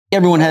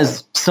Everyone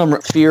has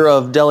some fear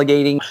of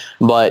delegating,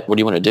 but what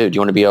do you want to do? Do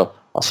you want to be a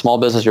small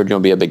business or do you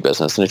want to be a big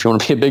business? And if you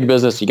want to be a big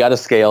business, you got to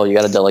scale, you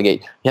got to delegate.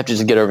 You have to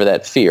just get over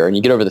that fear. And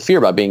you get over the fear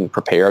by being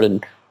prepared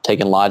and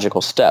taking logical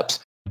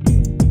steps.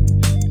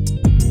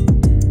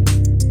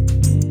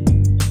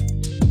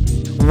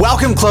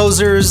 Welcome,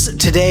 closers.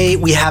 Today,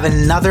 we have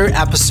another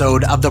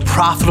episode of the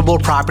Profitable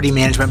Property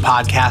Management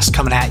Podcast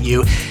coming at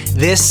you.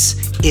 This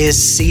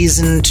is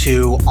season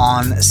 2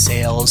 on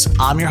sales.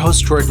 I'm your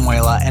host, Jordan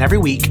Moyla, and every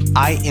week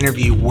I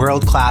interview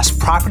world-class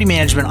property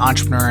management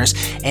entrepreneurs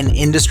and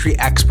industry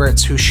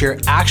experts who share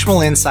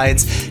actionable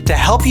insights to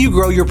help you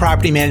grow your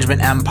property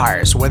management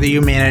empire. So whether you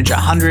manage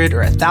 100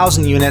 or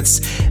 1,000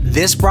 units,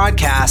 this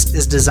broadcast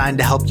is designed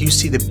to help you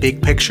see the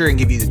big picture and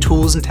give you the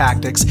tools and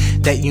tactics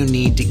that you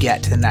need to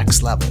get to the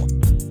next level.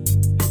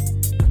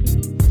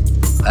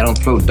 I don't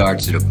throw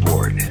darts at a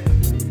board.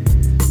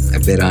 I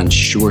bet on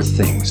sure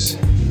things.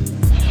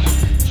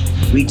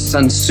 Read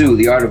Sun Tzu,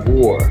 The Art of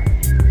War.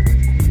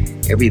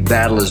 Every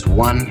battle is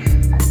won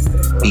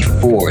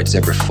before it's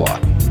ever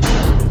fought.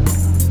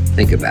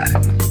 Think about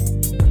it.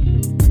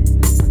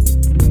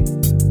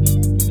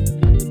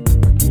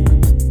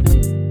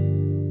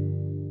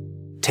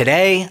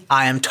 Today,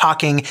 I am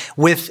talking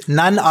with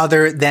none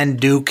other than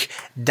Duke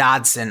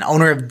Dodson,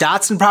 owner of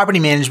Dodson Property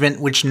Management,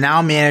 which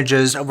now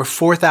manages over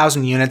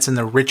 4,000 units in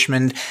the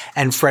Richmond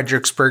and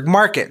Fredericksburg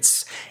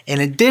markets. In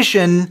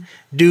addition,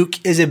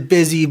 Duke is a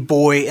busy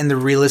boy in the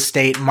real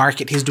estate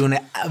market. He's doing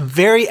a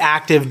very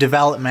active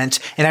development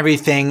in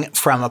everything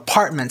from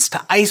apartments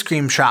to ice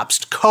cream shops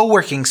to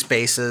co-working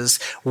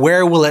spaces.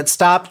 Where will it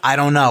stop? I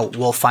don't know.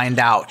 We'll find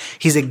out.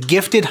 He's a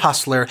gifted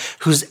hustler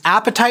whose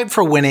appetite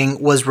for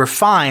winning was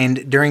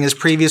refined during his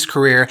previous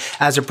career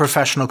as a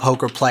professional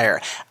poker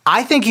player.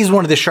 I think he's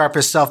one of the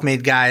sharpest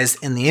self-made guys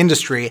in the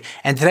industry.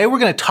 And today we're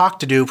going to talk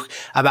to Duke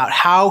about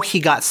how he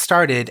got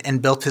started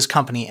and built his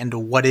company into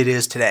what it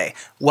is today.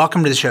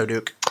 Welcome to the show,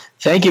 Duke.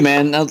 Thank you,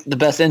 man. That's the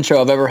best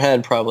intro I've ever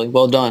had, probably.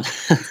 Well done.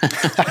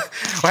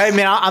 Well, hey,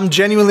 man, I'm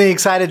genuinely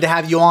excited to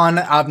have you on.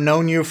 I've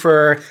known you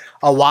for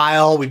a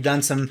while. We've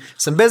done some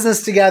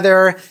business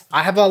together.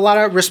 I have a lot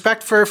of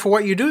respect for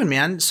what you're doing,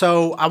 man.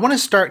 So I want to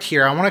start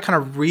here. I want to kind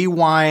of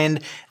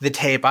rewind the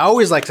tape. I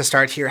always like to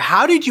start here.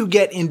 How did you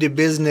get into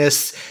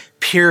business,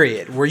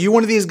 period? Were you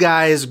one of these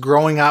guys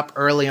growing up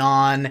early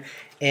on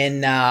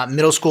in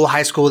middle school,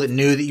 high school that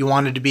knew that you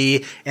wanted to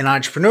be an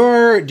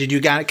entrepreneur? Did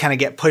you kind of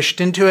get pushed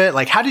into it?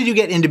 Like, how did you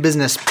get into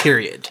business,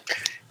 period?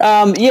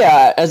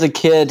 Yeah, as a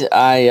kid,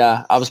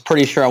 I was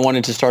pretty sure I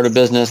wanted to start a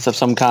business of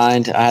some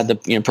kind. I had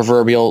the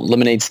proverbial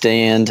lemonade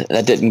stand.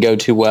 That didn't go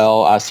too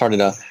well. I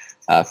started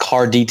a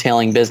car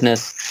detailing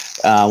business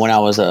when I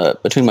was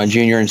between my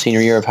junior and senior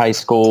year of high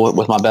school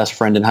with my best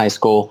friend in high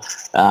school.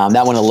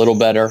 That went a little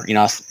better.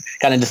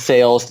 I got into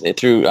sales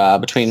through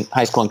between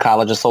high school and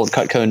college. I sold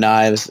Cutco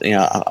knives.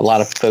 A lot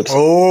of folks.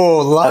 Oh,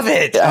 love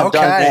it.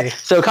 Okay.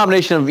 So a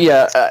combination of,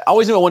 I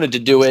always knew I wanted to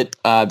do it.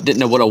 Didn't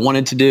know what I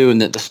wanted to do. And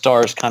the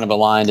stars kind of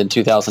aligned in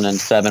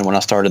 2007 when I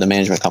started the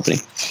management company.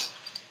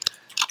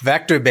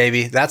 Vector,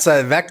 baby.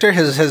 Vector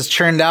has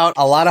churned out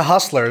a lot of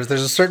hustlers.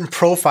 There's a certain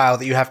profile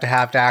that you have to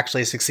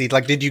actually succeed.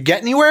 Like, did you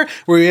get anywhere?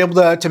 Were you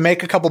able to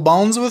make a couple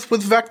bones with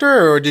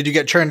Vector, or did you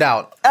get churned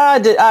out?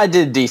 I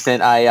did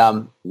decent.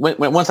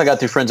 Once I got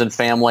through friends and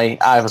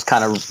family, I was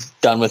kind of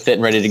done with it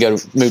and ready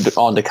to move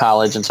on to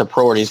college. And so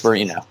priorities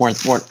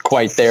weren't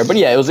quite there. But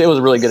yeah, it was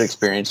a really good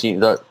experience.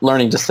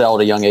 Learning to sell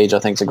at a young age, I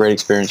think, is a great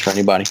experience for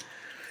anybody.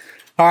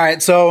 All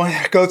right, so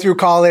go through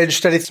college,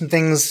 study some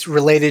things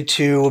related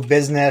to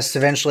business,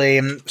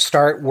 eventually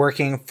start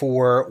working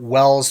for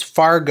Wells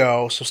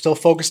Fargo. So still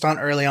focused on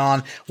early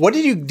on. What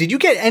did you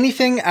get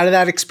anything out of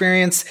that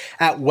experience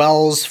at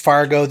Wells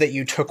Fargo that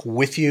you took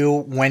with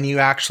you when you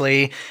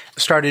actually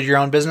started your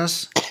own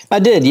business? I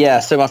did,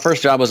 yeah. So my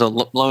first job was a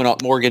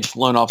mortgage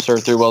loan officer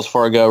through Wells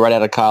Fargo right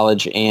out of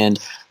college, and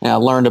I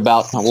learned a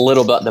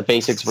little about the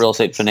basics of real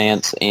estate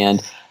finance.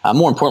 And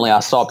more importantly,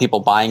 I saw people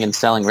buying and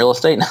selling real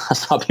estate, and I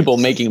saw people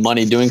making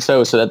money doing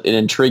so that it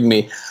intrigued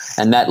me,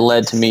 and that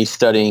led to me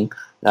studying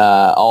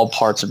all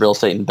parts of real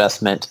estate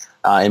investment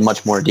in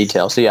much more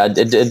detail. So yeah,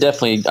 it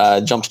definitely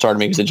jump-started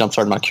me because it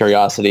jump-started my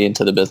curiosity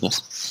into the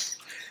business.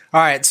 All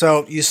right,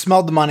 so you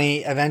smelled the money.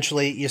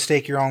 Eventually, you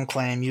stake your own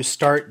claim. You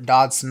start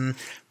Dodson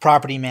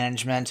Property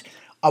Management.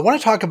 I want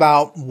to talk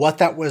about what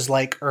that was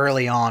like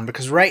early on,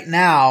 because right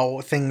now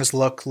things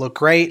look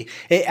great.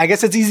 I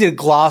guess it's easy to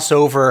gloss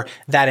over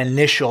that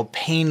initial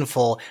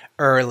painful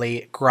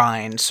early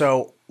grind.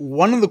 So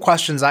one of the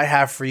questions I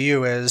have for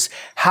you is,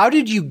 how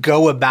did you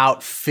go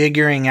about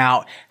figuring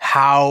out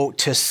how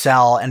to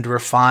sell and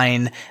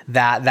refine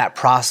that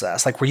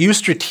process? Like, were you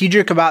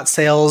strategic about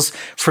sales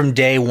from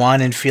day one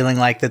and feeling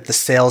like that the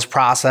sales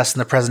process and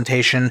the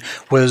presentation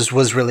was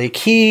really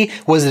key?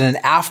 Was it an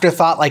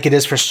afterthought like it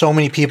is for so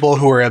many people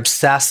who are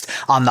obsessed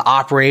on the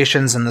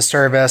operations and the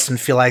service and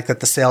feel like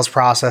that the sales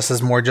process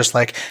is more just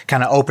like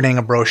kind of opening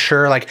a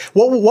brochure? Like,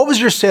 what was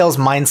your sales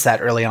mindset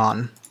early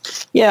on?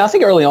 Yeah, I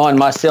think early on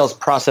my sales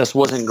process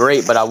wasn't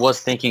great, but I was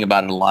thinking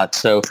about it a lot.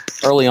 So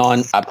early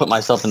on, I put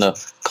myself in the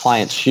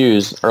client's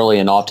shoes early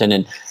and often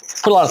and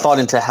put a lot of thought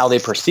into how they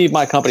perceive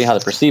my company, how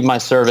they perceive my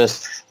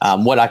service,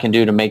 what I can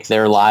do to make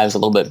their lives a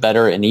little bit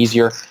better and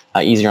easier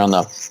on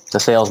the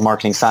sales,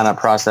 marketing, sign-up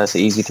process,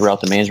 easy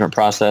throughout the management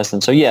process.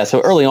 And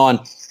so early on,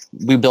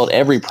 we built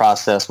every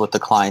process with the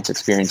client's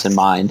experience in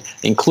mind,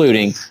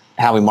 including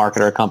how we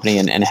market our company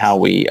and how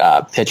we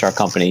pitch our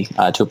company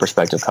to a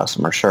prospective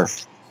customer. Sure.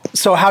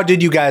 So how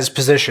did you guys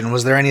position?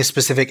 Was there any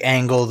specific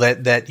angle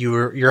that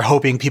you're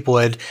hoping people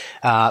would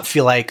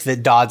feel like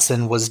that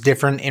Dodson was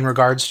different in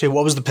regards to?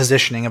 What was the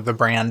positioning of the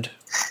brand?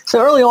 So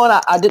early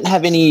on, I didn't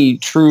have any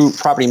true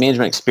property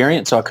management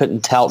experience, so I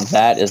couldn't tout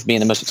that as being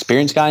the most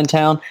experienced guy in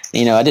town.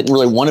 I didn't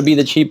really want to be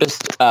the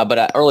cheapest,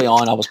 but early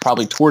on, I was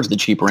probably towards the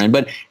cheaper end.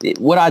 But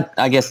what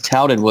I guess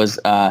touted was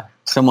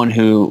someone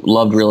who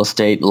loved real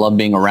estate, loved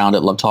being around it,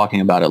 loved talking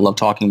about it, loved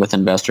talking with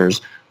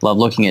investors, loved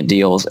looking at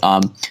deals.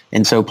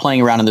 And so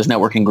playing around in those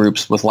networking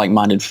groups with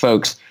like-minded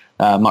folks,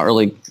 a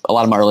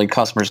lot of my early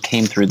customers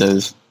came through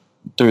those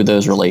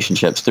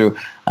relationships, through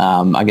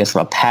I guess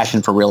a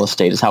passion for real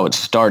estate is how it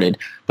started.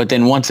 But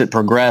then once it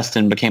progressed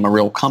and became a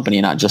real company,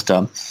 not just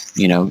a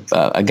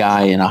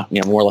guy in a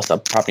more or less a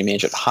property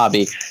management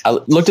hobby, I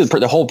looked at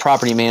the whole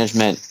property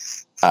management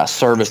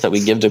service that we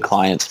give to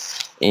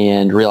clients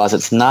and realized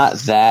it's not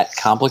that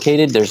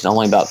complicated. There's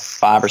only about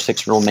 5 or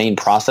 6 real main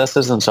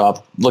processes. And so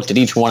I looked at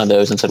each one of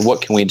those and said,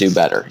 what can we do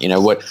better?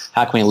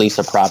 How can we lease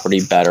a property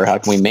better? How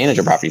can we manage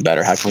a property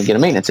better? How can we get a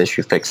maintenance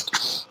issue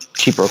fixed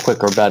cheaper,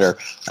 quicker, better?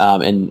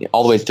 And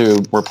all the way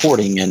through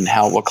reporting and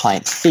what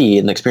clients see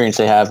and the experience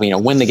they have,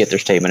 when they get their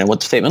statement and what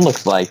the statement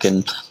looks like.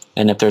 And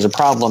if there's a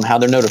problem, how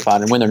they're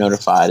notified and when they're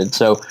notified. And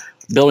so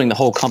building the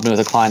whole company with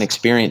a client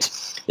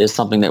experience is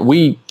something that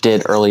we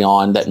did early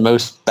on that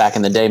back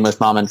in the day, most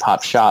mom and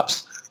pop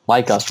shops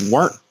like us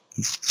weren't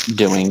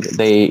doing.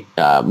 They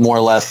more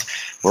or less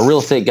were real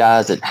estate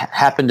guys that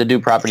happened to do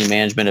property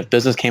management. If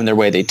business came their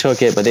way, they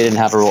took it, but they didn't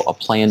have a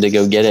plan to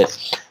go get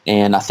it.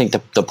 And I think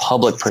the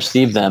public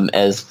perceived them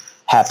as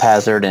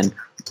haphazard and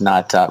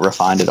not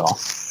refined at all.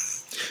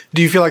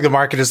 Do you feel like the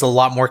market is a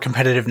lot more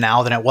competitive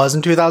now than it was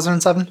in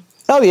 2007?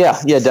 Oh,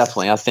 yeah,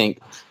 definitely. I think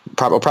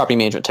property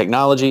management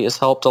technology has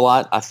helped a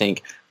lot. I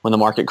think when the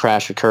market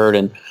crash occurred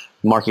and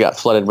the market got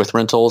flooded with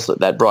rentals,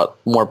 that brought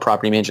more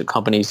property management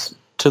companies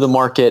to the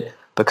market.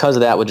 Because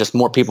of that, with just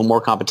more people, more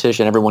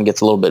competition, everyone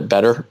gets a little bit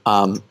better.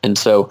 And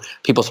so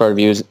people started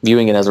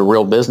viewing it as a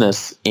real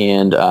business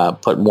and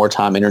put more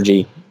time,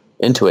 energy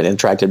into it and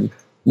attracted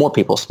more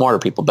people, smarter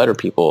people, better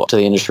people to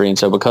the industry. And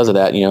so because of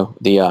that,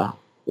 the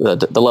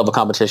level of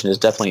competition has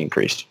definitely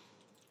increased.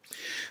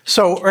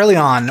 So early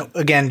on,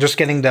 again, just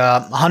getting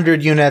to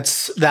 100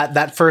 units,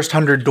 that first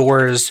 100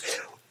 doors,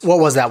 what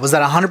was that? Was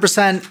that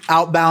 100%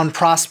 outbound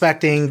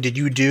prospecting? Did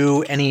you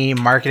do any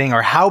marketing,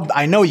 or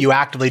I know you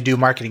actively do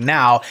marketing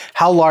now.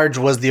 How large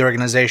was the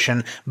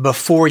organization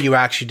before you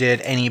actually did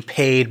any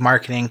paid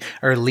marketing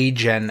or lead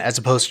gen, as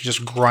opposed to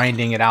just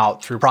grinding it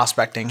out through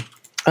prospecting?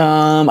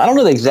 I don't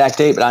know the exact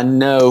date, but I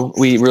know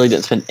we really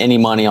didn't spend any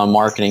money on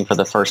marketing for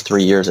the first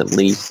 3 years at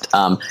least.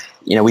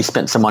 We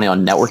spent some money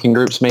on networking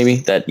groups maybe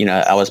that,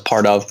 I was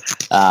part of,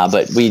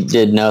 but we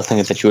did nothing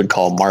that you would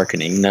call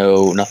marketing.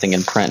 Nothing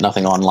in print,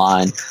 nothing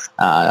online.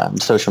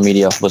 Social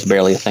media was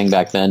barely a thing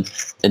back then.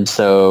 And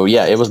so,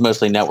 it was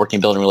mostly networking,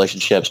 building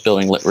relationships,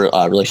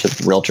 relationships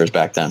with realtors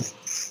back then.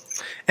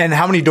 And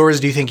how many doors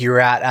do you think you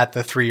were at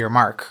the 3-year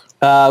mark?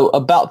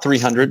 About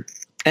 300.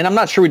 And I'm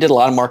not sure we did a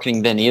lot of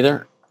marketing then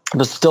either. It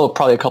was still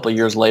probably a couple of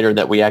years later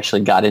that we actually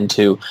got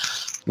into,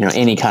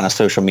 any kind of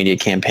social media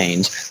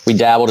campaigns. We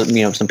dabbled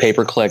in, some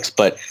pay-per-clicks,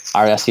 but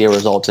our SEO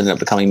results ended up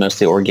becoming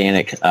mostly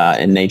organic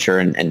in nature.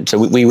 And so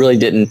we really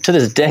didn't, to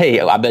this day,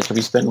 I bet you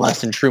we spend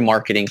less in true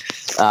marketing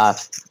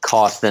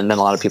costs than a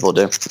lot of people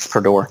do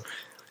per door.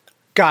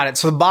 Got it.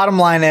 So the bottom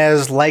line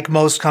is, like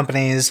most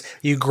companies,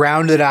 you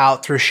ground it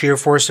out through sheer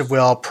force of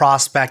will,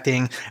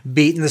 prospecting,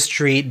 beating the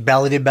street,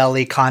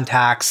 belly-to-belly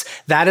contacts.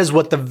 That is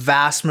what the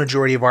vast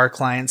majority of our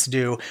clients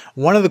do.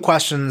 One of the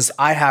questions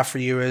I have for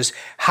you is,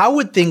 how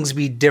would things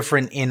be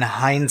different in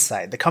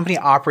hindsight? The company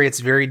operates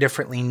very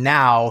differently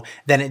now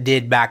than it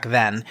did back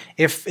then.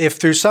 If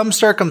through some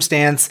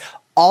circumstance,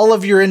 all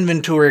of your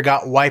inventory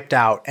got wiped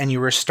out and you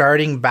were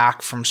starting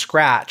back from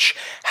scratch,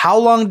 how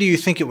long do you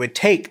think it would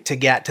take to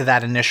get to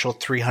that initial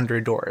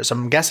 300 doors?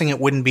 I'm guessing it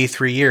wouldn't be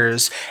 3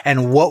 years.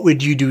 And what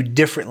would you do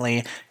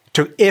differently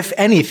to, if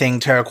anything,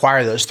 to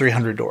acquire those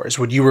 300 doors?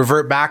 Would you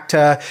revert back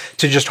to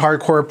just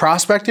hardcore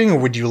prospecting, or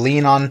would you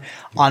lean on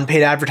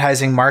paid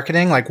advertising,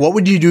 marketing? Like, what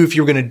would you do if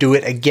you were going to do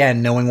it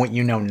again, knowing what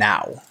you know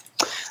now?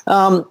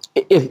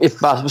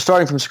 If I was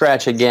starting from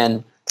scratch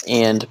again,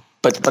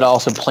 but I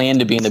also planned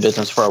to be in the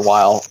business for a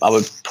while, I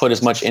would put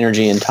as much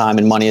energy and time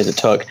and money as it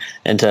took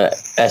into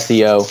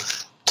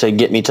SEO to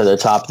get me to the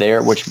top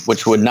there,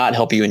 which would not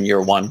help you in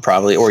year 1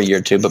 probably, or year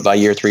 2, but by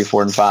year 3,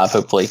 4, and 5,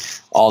 hopefully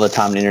all the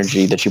time and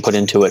energy that you put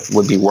into it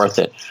would be worth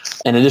it.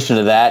 In addition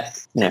to that,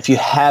 if you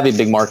have a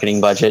big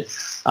marketing budget,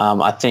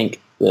 I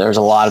think there's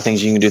a lot of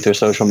things you can do through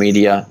social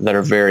media that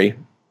are very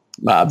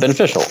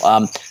beneficial.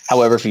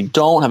 However, if you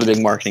don't have a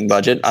big marketing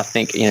budget, I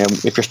think,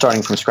 if you're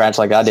starting from scratch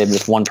like I did,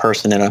 just one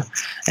person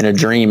in a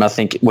dream, I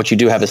think what you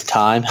do have is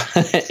time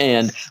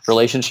and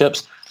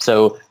relationships.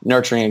 So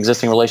nurturing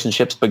existing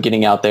relationships, but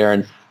getting out there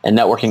and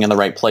networking in the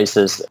right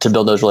places to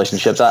build those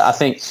relationships. I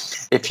think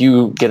if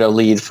you get a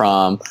lead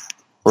from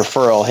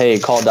referral, hey,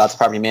 call Dodson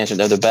Property Management,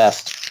 they're the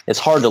best, it's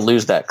hard to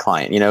lose that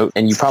client,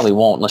 and you probably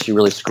won't unless you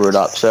really screw it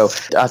up. So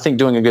I think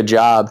doing a good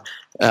job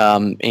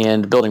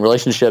and building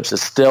relationships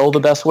is still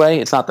the best way.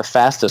 It's not the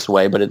fastest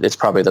way, but it's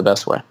probably the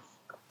best way.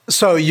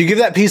 So you give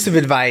that piece of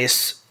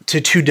advice to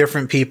two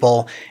different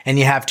people and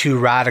you have two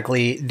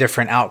radically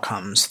different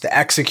outcomes. The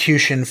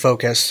execution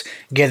focus,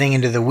 getting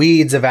into the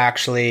weeds of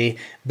actually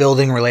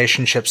building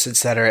relationships, et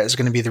cetera, is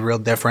going to be the real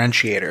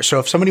differentiator. So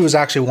if somebody was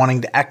actually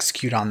wanting to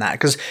execute on that,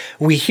 because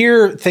we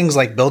hear things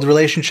like build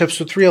relationships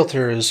with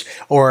realtors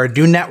or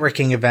do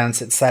networking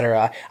events, et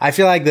cetera, I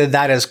feel like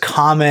that is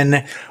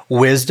common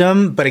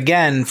wisdom. But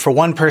again, for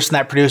one person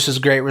that produces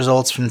great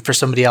results, and for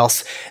somebody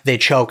else, they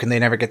choke and they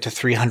never get to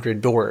 300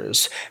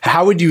 doors.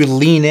 How would you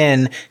lean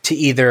in to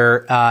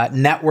either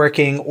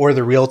networking or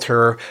the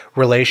realtor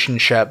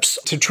relationships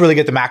to truly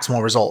get the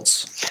maximal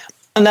results?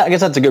 And I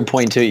guess that's a good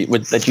point too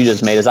that you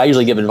just made, is I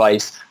usually give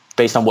advice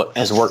based on what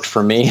has worked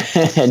for me.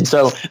 And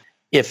so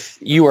if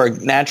you are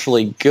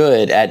naturally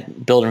good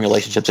at building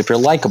relationships, if you're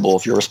likable,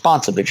 if you're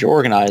responsive, if you're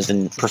organized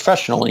and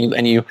professional,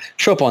 and you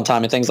show up on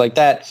time and things like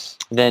that,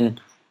 then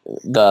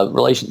the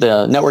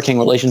networking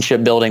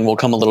relationship building will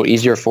come a little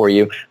easier for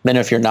you than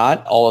if you're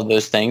not all of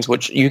those things,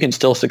 which you can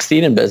still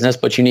succeed in business,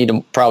 but you need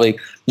to probably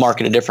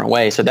market a different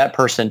way. So that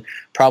person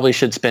probably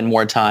should spend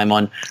more time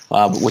on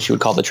what you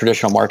would call the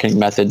traditional marketing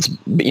methods,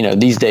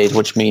 these days,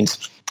 which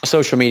means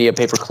social media,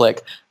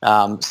 pay-per-click,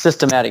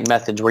 systematic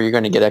methods where you're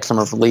going to get X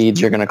number of leads,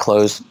 you're going to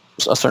close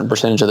a certain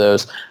percentage of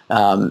those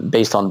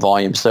based on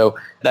volume. So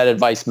that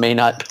advice may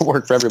not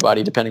work for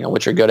everybody depending on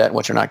what you're good at and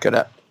what you're not good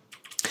at.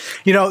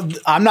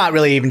 I'm not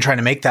really even trying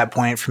to make that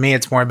point. For me,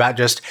 it's more about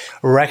just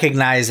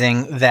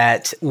recognizing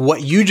that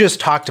what you just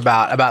talked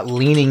about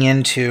leaning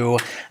into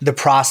the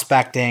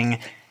prospecting,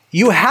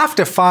 you have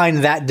to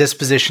find that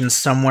disposition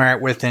somewhere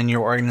within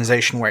your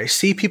organization where I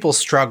see people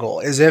struggle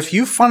is if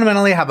you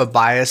fundamentally have a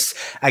bias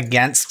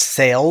against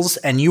sales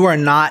and you are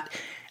not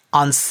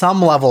on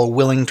some level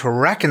willing to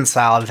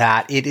reconcile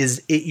that,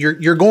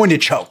 you're going to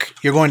choke.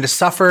 You're going to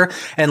suffer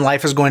and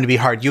life is going to be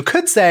hard. You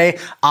could say,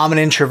 I'm an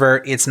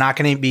introvert. It's not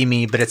going to be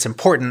me, but it's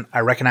important.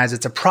 I recognize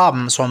it's a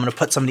problem. So I'm going to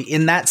put somebody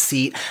in that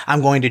seat.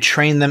 I'm going to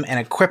train them and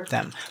equip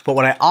them. But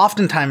what I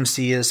oftentimes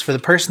see is for the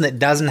person that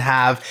doesn't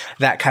have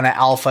that kind of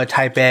alpha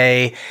type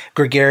A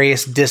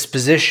gregarious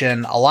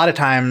disposition, a lot of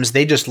times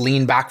they just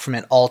lean back from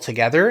it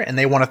altogether and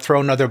they want to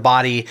throw another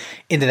body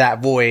into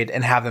that void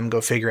and have them go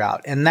figure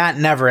out. And that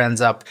never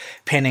ends up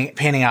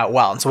panning out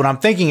well. And so what I'm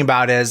thinking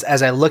about is,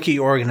 as I look at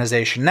your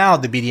organization now,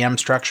 the BDM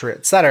structure,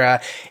 et cetera,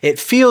 it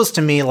feels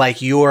to me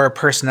like your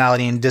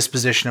personality and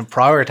disposition of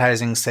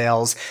prioritizing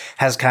sales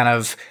has kind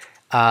of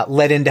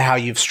led into how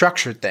you've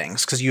structured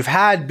things, because you've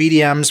had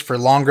BDMs for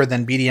longer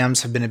than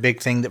BDMs have been a big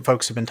thing that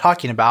folks have been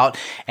talking about,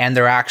 and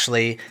they're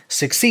actually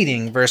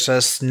succeeding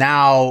versus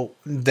now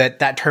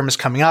that term is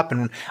coming up.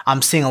 And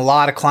I'm seeing a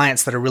lot of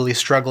clients that are really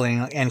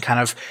struggling and kind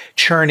of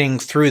churning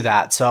through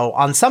that. So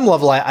on some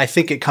level, I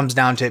think it comes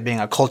down to it being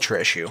a culture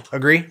issue.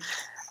 Agree?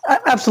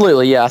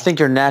 Absolutely, yeah. I think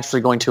you're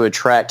naturally going to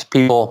attract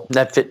people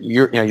that fit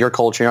your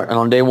culture. And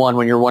on day one,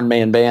 when you're one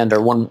man band or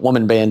one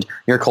woman band,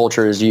 your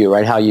culture is you,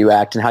 right? How you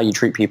act and how you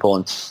treat people,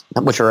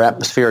 and what your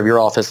atmosphere of your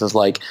office is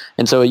like.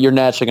 And so you're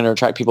naturally going to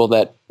attract people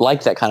that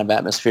like that kind of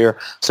atmosphere.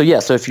 So yeah,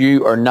 so if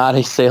you are not a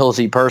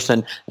salesy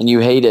person and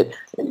you hate it,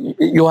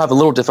 you'll have a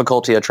little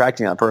difficulty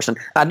attracting that person.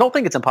 I don't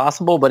think it's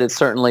impossible, but it's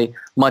certainly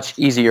much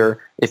easier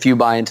if you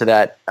buy into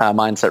that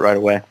mindset right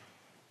away.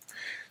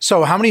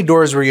 So how many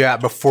doors were you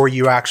at before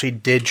you actually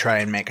did try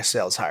and make a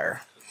sales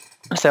hire?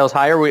 Sales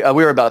hire, we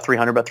were about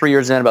 300, about 3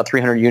 years in, about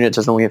 300 units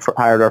is when we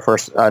hired our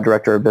first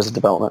director of business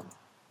development.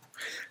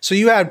 So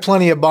you had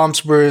plenty of bumps,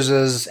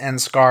 bruises,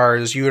 and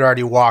scars. You had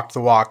already walked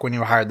the walk when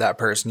you hired that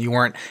person. You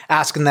weren't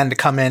asking them to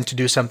come in to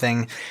do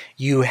something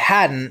you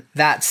hadn't.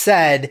 That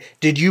said,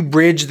 did you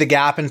bridge the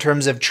gap in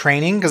terms of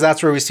training? Because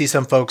that's where we see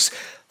some folks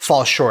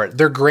fall short.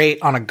 They're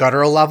great on a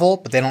guttural level,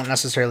 but they don't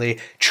necessarily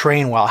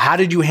train well. How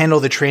did you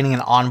handle the training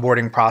and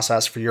onboarding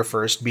process for your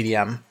first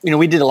BDM?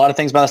 We did a lot of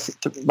things by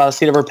the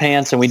seat of our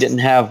pants, and we didn't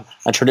have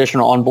a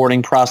traditional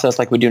onboarding process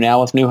like we do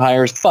now with new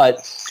hires, but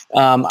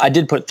I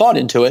did put thought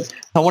into it.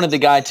 I wanted the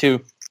guy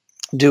to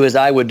do as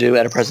I would do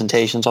at a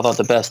presentation. So I thought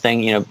the best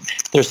thing,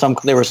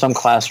 there was some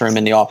classroom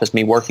in the office,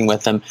 me working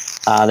with him.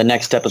 The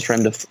next step was for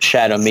him to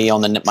shadow me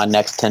on my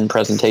next 10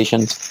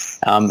 presentations.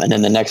 And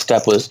then the next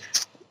step was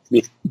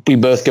we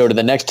both go to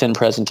the next 10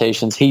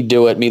 presentations. He'd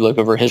do it, me look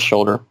over his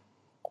shoulder.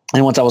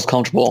 And once I was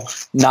comfortable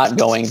not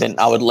going, then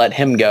I would let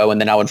him go,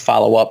 and then I would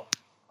follow up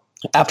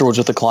afterwards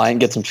with the client,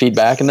 get some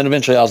feedback. And then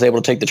eventually I was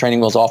able to take the training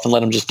wheels off and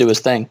let him just do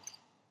his thing.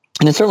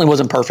 And it certainly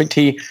wasn't perfect.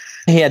 He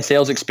had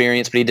sales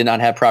experience, but he did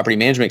not have property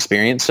management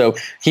experience. So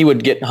he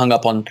would get hung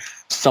up on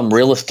some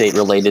real estate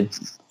related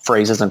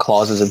phrases and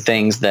clauses and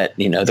things that,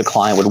 the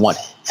client would want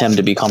him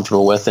to be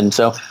comfortable with. And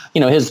so,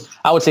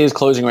 I would say his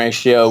closing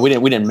ratio, we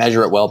didn't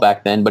measure it well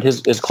back then, but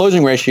his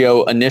closing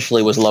ratio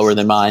initially was lower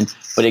than mine,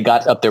 but it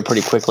got up there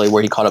pretty quickly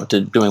where he caught up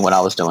to doing what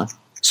I was doing.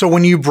 So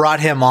when you brought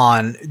him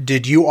on,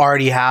 did you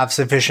already have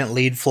sufficient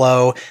lead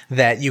flow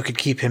that you could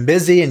keep him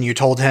busy and you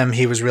told him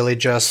he was really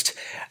just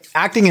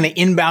acting in an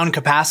inbound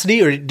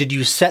capacity, or did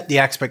you set the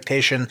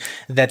expectation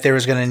that there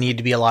was going to need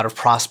to be a lot of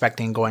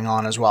prospecting going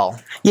on as well?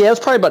 Yeah, it was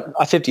probably about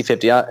a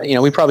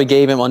 50-50. We probably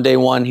gave him on day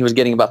one, he was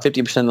getting about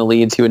 50% of the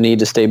leads he would need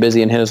to stay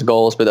busy and hit his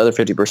goals, but the other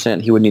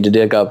 50% he would need to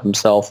dig up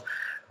himself.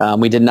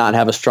 We did not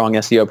have a strong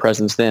SEO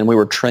presence then. We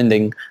were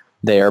trending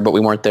there, but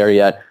we weren't there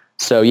yet.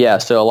 So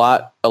a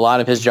lot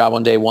of his job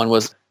on day one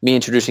was me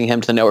introducing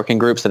him to the networking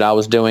groups that I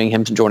was doing,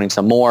 him joining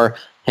some more,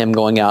 him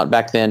going out.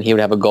 Back then, he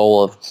would have a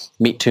goal of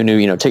take two new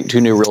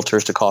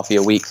realtors to coffee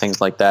a week, things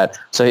like that.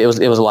 So it was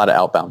a lot of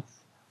outbound.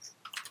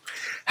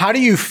 How do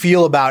you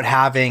feel about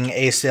having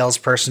a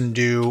salesperson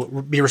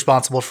be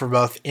responsible for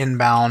both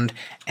inbound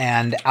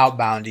and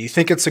outbound? Do you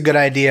think it's a good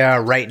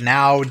idea right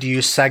now? Do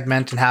you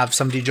segment and have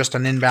somebody just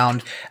on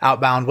inbound,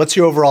 outbound? What's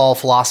your overall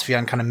philosophy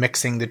on kind of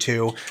mixing the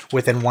two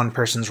within one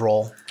person's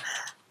role?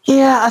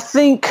 Yeah, I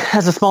think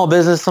as a small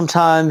business,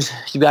 sometimes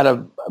you got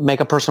to make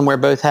a person wear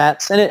both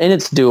hats, and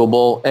it's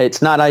doable.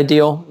 It's not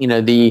ideal.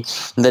 The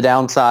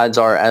downsides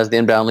are as the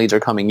inbound leads are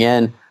coming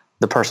in,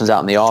 the person's out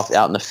in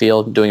the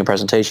field doing a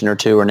presentation or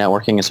two or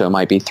networking, and so it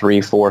might be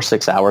 3, 4,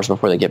 6 hours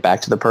before they get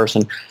back to the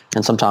person,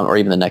 and sometimes or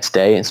even the next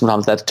day, and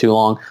sometimes that's too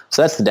long.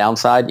 So that's the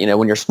downside.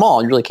 When you're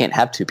small, you really can't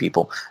have two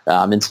people,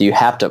 and so you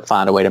have to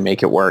find a way to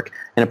make it work.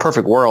 In a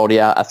perfect world,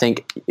 I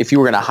think if you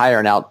were going to hire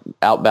an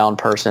outbound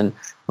person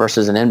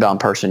versus an inbound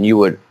person, you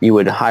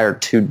would hire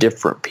two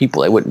different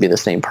people. It wouldn't be the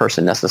same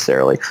person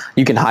necessarily.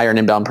 You can hire an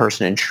inbound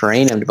person and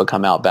train him to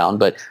become outbound,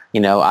 but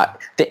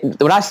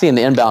what I see in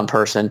the inbound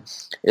person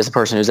is a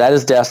person who's at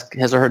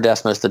his or her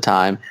desk most of the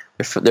time.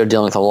 They're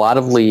dealing with a lot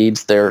of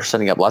leads. They're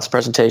setting up lots of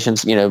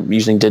presentations,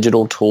 using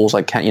digital tools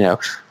like your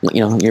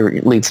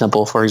Lead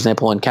Simple, for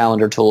example, and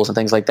calendar tools and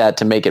things like that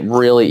to make it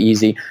really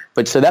easy.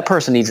 But so that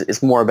person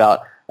it's more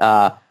about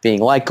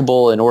being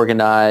likable and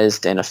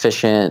organized and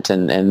efficient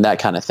and that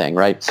kind of thing,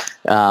 right?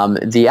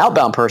 The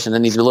outbound person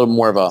then needs a little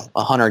more of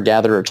a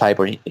hunter-gatherer type,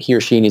 where he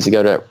or she needs to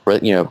go to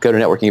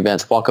networking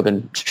events, walk up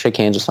and shake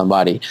hands with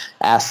somebody,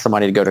 ask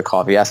somebody to go to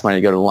coffee, ask somebody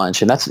to go to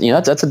lunch, and that's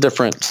a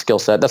different skill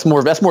set. That's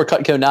more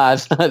Cutco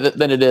knives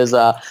than it is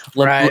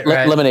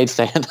lemonade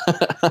stand.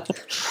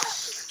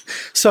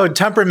 So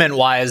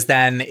temperament-wise,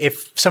 then,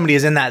 if somebody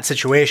is in that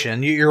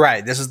situation, you're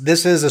right.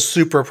 This is a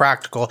super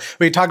practical.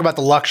 We talk about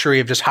the luxury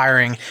of just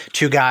hiring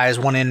two guys,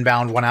 one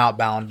inbound, one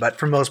outbound, but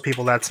for most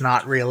people, that's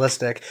not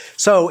realistic.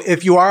 So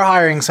if you are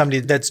hiring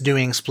somebody that's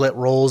doing split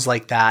roles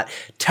like that,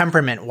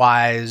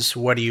 temperament-wise,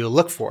 what do you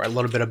look for? A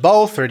little bit of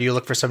both, or do you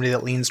look for somebody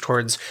that leans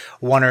towards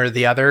one or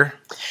the other?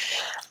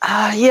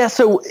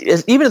 So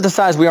even at the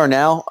size we are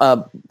now,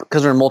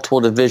 because we're in multiple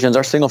divisions,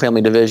 our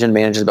single-family division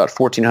manages about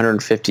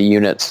 1,450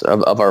 units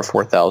of our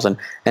 4,000.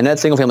 And that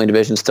single-family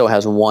division still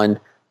has one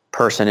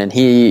person, and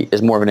he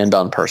is more of an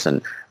inbound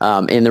person.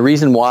 And the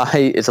reason why,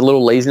 it's a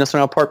little laziness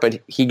on our part,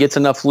 but he gets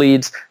enough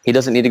leads. He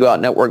doesn't need to go out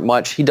and network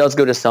much. He does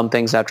go to some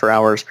things after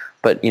hours,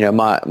 but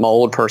my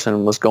old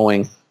person was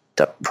going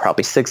to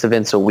probably 6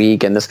 events a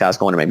week, and this guy's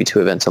going to maybe 2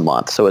 events a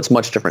month. So it's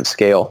much different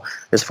scale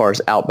as far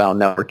as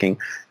outbound networking.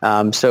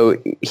 So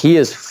he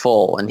is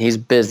full and he's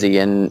busy,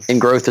 and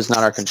growth is not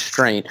our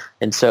constraint.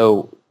 And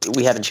so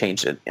we haven't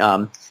changed it.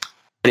 But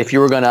if you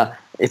were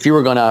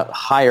gonna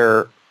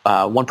hire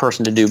one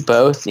person to do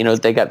both,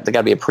 they got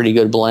to be a pretty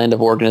good blend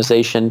of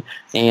organization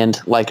and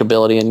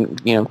likability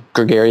and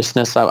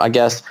gregariousness, I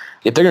guess.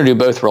 If they're going to do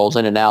both roles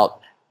in and out,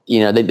 they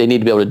need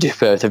to be able to do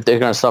both. If they're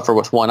going to suffer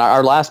with one,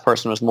 our last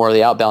person was more of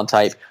the outbound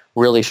type,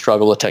 really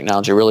struggled with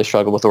technology, really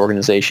struggled with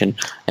organization,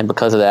 and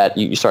because of that,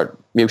 you start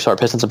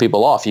pissing some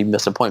people off. You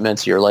miss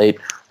appointments, you're late,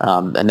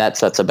 and that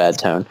sets a bad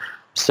tone.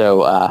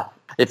 So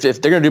if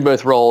they're going to do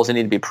both roles, they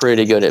need to be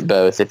pretty good at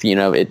both. If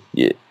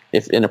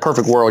in a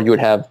perfect world, you would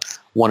have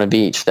one of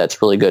each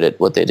that's really good at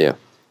what they do.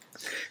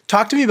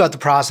 Talk to me about the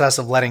process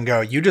of letting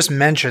go. You just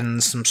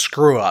mentioned some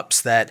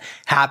screw-ups that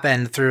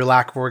happened through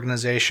lack of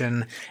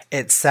organization,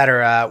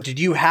 etc. Did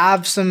you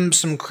have some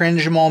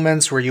cringe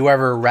moments? Were you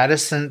ever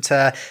reticent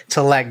to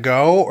let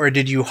go? Or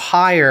did you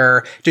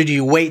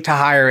wait to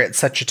hire at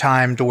such a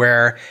time to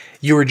where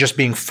you were just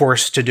being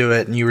forced to do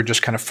it and you were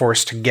just kind of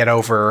forced to get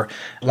over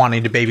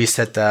wanting to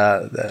babysit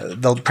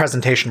the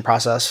presentation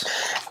process?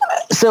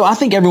 So I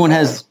think everyone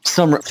has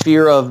some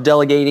fear of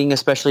delegating,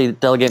 especially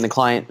delegating the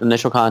client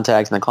initial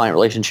contacts and the client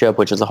relationship,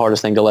 which is the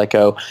hardest thing to let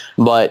go.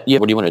 But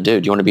what do you want to do?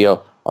 Do you want to be a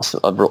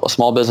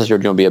small business, or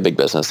do you want to be a big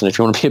business? And if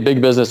you want to be a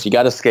big business, you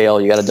got to scale,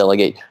 you got to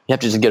delegate. You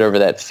have to just get over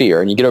that fear.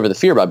 And you get over the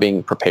fear by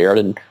being prepared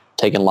and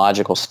taking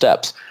logical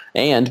steps.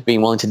 and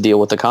being willing to deal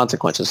with the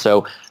consequences.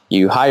 So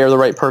you hire the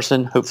right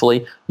person,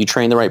 hopefully. You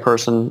train the right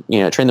person,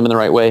 train them in the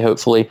right way,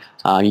 hopefully.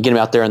 You get them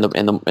out there in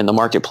the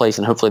marketplace,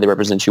 and hopefully they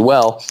represent you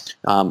well.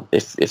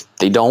 If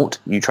they don't,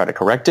 you try to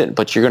correct it,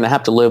 but you're going to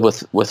have to live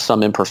with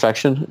some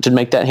imperfection to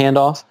make that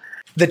handoff.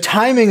 The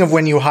timing of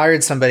when you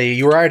hired somebody,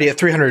 you were already at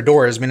 300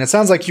 doors. I mean, it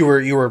sounds like you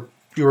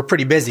were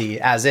pretty busy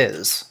as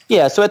is.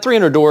 Yeah, so at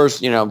 300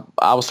 doors,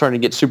 I was starting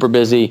to get super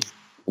busy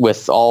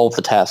with all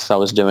the tasks I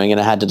was doing, and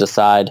I had to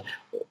decide,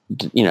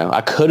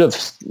 I could have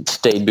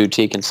stayed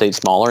boutique and stayed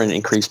smaller and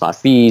increased my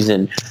fees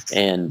and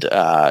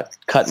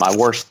cut my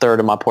worst third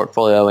of my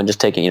portfolio and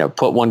just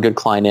put one good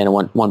client in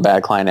and one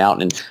bad client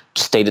out and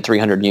stayed at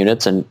 300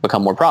 units and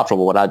become more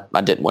profitable. But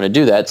I didn't want to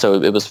do that.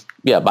 So it was,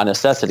 by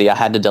necessity, I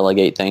had to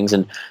delegate things.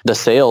 And the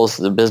sales,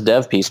 the biz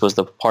dev piece was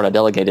the part I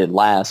delegated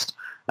last.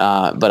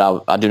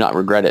 But I do not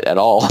regret it at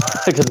all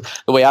because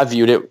the way I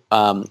viewed it,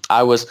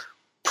 I was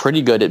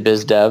pretty good at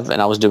biz dev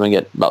and I was doing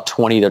it about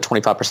 20 to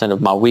 25%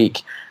 of my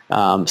week.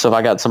 So if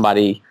I got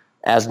somebody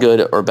as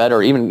good or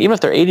better, even if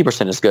they're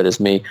 80% as good as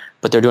me,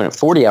 but they're doing it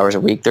 40 hours a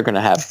week, they're going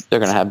to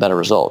have better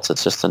results.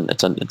 It's just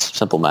it's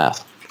simple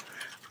math.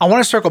 I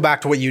want to circle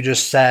back to what you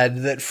just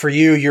said, that for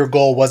you, your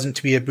goal wasn't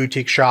to be a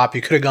boutique shop.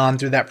 You could have gone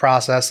through that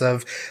process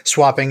of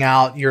swapping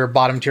out your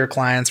bottom tier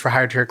clients for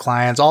higher tier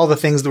clients, all the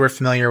things that we're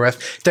familiar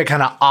with to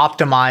kind of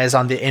optimize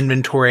on the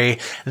inventory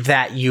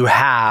that you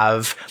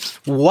have.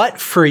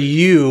 What for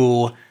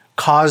you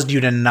caused you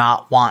to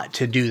not want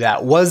to do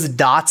that? Was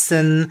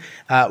Dodson,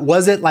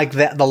 was it like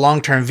the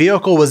long-term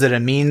vehicle? Was it a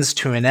means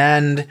to an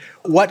end?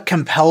 What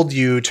compelled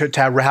you to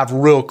have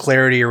real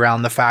clarity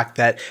around the fact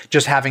that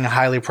just having a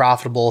highly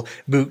profitable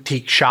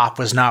boutique shop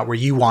was not where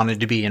you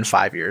wanted to be in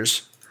 5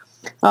 years?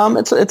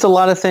 It's a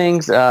lot of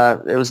things.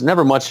 It was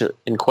never much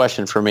in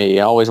question for me.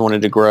 I always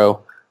wanted to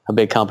grow a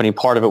big company.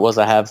 Part of it was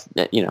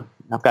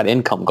I've got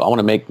income. I want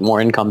to make more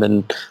income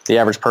than the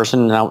average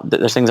person. And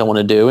there's things I want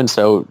to do. And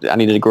so I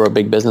needed to grow a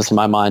big business in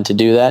my mind to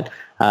do that.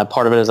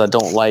 Part of it is I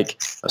don't like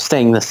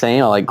staying the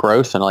same. I like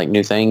growth and I like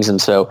new things.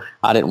 And so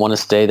I didn't want to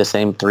stay the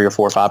same 3 or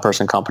 4 or 5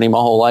 person company my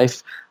whole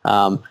life.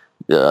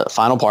 The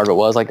final part of it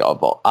was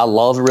I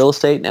love real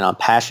estate and I'm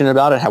passionate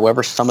about it.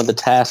 However, some of the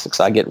tasks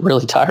I get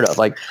really tired of.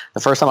 Like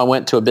the first time I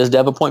went to a biz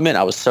dev appointment,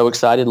 I was so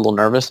excited, a little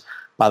nervous.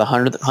 By the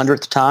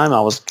 100th time, I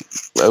was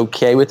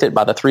okay with it.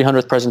 By the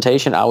 300th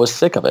presentation, I was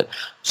sick of it.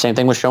 Same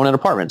thing with showing an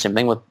apartment. Same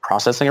thing with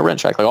processing a rent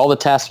check. Like all the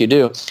tasks you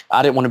do,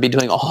 I didn't want to be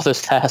doing all those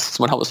tasks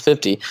when I was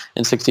 50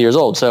 and 60 years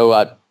old.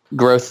 So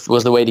growth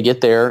was the way to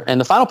get there.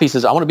 And the final piece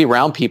is I want to be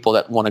around people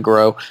that want to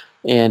grow.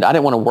 And I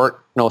didn't want to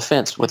work, no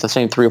offense, with the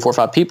same 3 or 4 or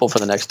 5 people for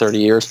the next 30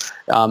 years.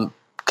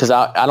 Because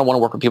I don't want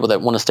to work with people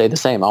that want to stay the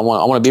same. I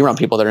want to be around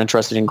people that are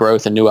interested in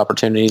growth and new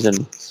opportunities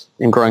and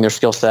growing their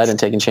skill set and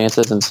taking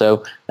chances. And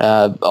so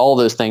all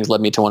those things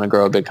led me to want to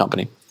grow a big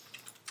company.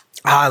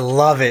 I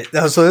love it.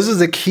 So this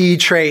is a key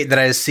trait that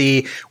I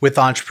see with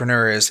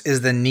entrepreneurs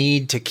is the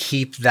need to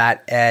keep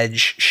that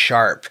edge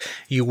sharp.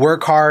 You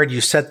work hard,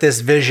 you set this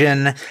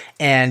vision,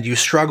 and you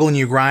struggle and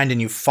you grind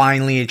and you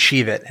finally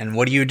achieve it. And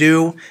what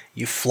do?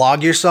 You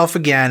flog yourself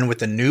again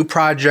with a new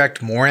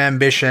project, more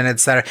ambition,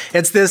 etc.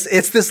 It's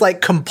this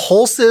like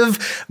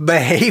compulsive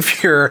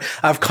behavior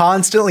of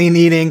constantly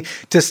needing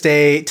to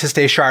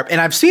stay sharp. And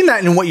I've seen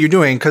that in what you're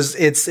doing because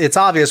it's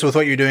obvious with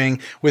what you're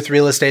doing with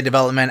real estate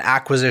development,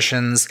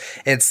 acquisitions,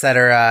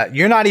 etc.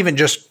 You're not even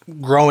just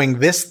growing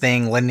this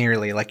thing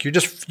linearly. Like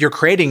you're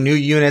creating new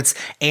units,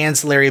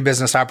 ancillary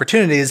business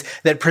opportunities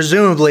that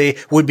presumably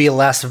would be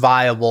less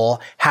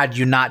viable had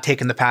you not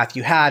taken the path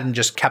you had and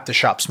just kept the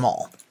shop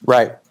small.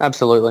 Right.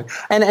 Absolutely.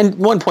 And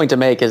one point to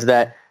make is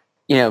that,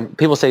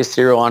 people say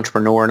serial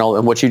entrepreneur and all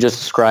and what you just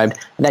described,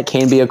 and that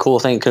can be a cool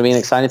thing. It could be an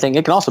exciting thing.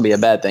 It can also be a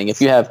bad thing.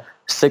 If you have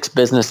 6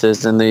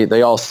 businesses and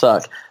they all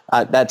suck,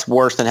 that's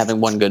worse than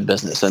having one good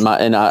business.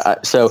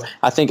 So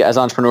I think as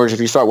entrepreneurs, if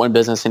you start one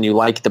business and you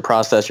like the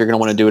process, you're going to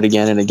want to do it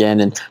again and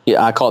again. And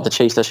I call it the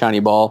chase the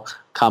shiny ball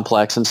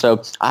complex. And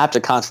so I have to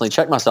constantly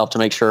check myself to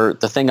make sure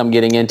the thing I'm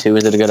getting into,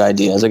 is it a good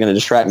idea? Is it going to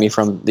distract me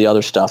from the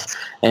other stuff?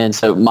 And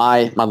so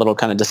my little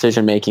kind of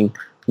decision-making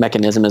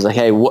mechanism is like,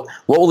 hey, what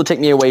will it take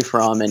me away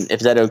from? And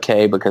is that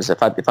okay? Because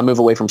if I move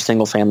away from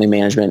single family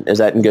management, is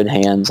that in good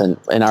hands? And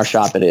in our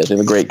shop it is. We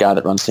have a great guy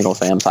that runs single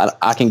fam. So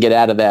I can get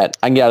out of that.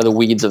 I can get out of the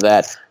weeds of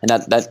that, and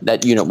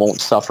that unit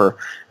won't suffer.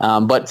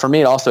 But for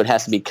me, it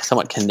has to be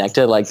somewhat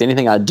connected. Like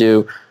anything I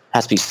do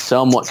has to be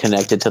somewhat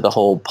connected to the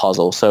whole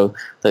puzzle. So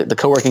the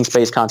co-working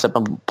space concept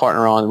I'm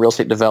partner on, real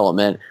estate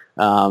development,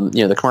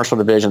 the commercial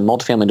division,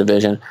 multifamily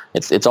division,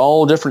 it's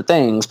all different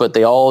things, but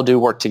they all do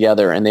work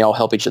together and they all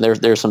help each other.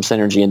 There's some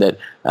synergy in that,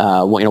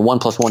 1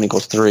 + 1 =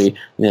 3.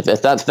 And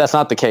if that's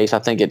not the case, I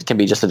think it can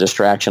be just a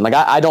distraction. Like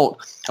I don't,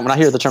 when I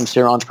hear the term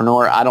serial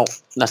entrepreneur, I don't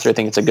necessarily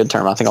think it's a good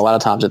term. I think a lot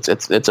of times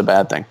it's a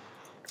bad thing.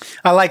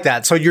 I like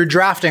that. So you're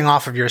drafting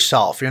off of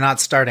yourself. You're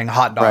not starting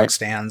hot dog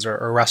stands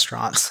or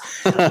restaurants.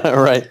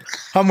 Right.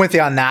 I'm with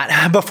you on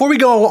that. Before we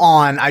go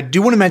on, I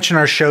do want to mention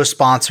our show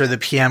sponsor, the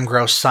PM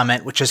Grow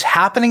Summit, which is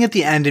happening at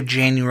the end of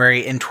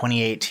January in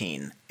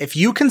 2018. If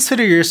you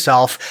consider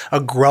yourself a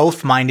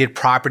growth-minded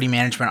property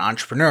management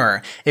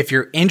entrepreneur, if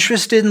you're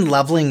interested in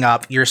leveling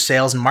up your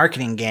sales and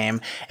marketing game,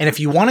 and if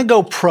you want to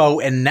go pro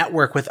and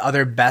network with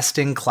other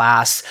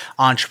best-in-class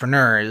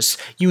entrepreneurs,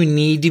 you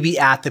need to be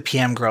at the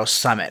PM Growth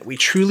Summit. We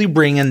truly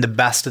bring in the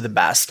best of the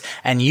best,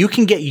 and you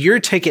can get your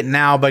ticket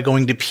now by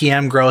going to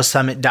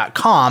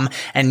pmgrowsummit.com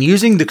and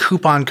using the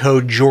coupon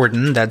code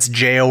Jordan, that's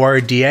Jordan,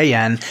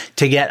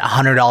 to get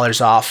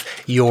 $100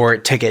 off your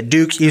ticket.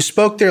 Duke, you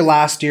spoke there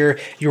last year.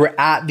 You were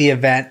at the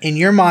event. In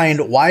your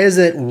mind, why is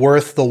it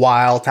worth the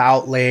while to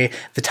outlay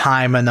the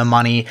time and the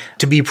money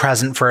to be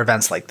present for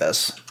events like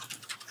this?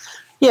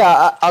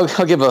 Yeah,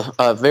 I'll give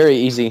a very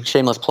easy,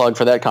 shameless plug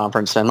for that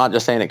conference. I'm not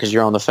just saying it because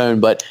you're on the phone,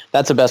 but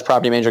that's the best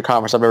property manager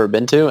conference I've ever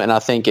been to. And I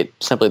think it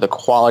simply the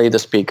quality of the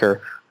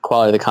speaker,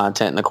 quality of the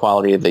content, and the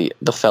quality of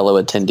the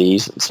fellow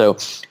attendees. So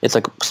it's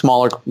a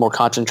smaller, more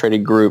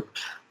concentrated group.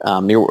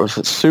 You're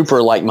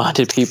super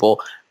like-minded people,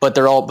 but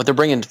they're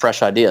bringing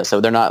fresh ideas. So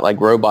they're not like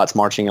robots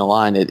marching in a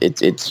line.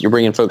 It's you're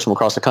bringing folks from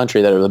across the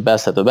country that are the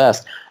best at the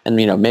best. And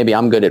maybe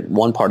I'm good at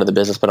one part of the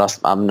business, but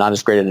I'm not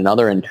as great at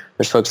another. And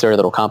there's folks there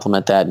that'll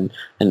complement that. And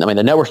I mean,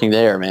 the networking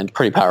there, man,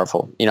 pretty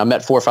powerful. I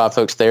met 4 or 5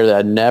 folks there that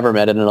I'd never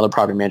met at another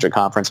property management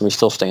conference, and we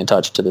still stay in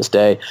touch to this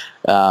day,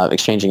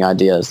 exchanging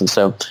ideas. And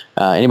so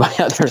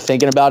anybody out there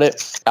thinking about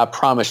it, I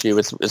promise you,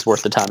 it's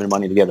worth the time and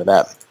money to go to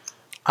that.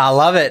 I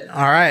love it.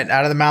 All right.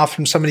 Out of the mouth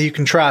from somebody you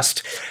can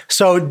trust.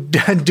 So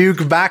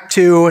Duke, back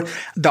to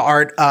the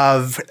art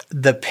of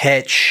the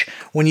pitch.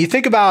 When you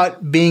think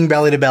about being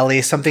belly to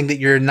belly, something that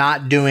you're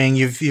not doing,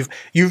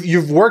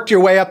 you've worked your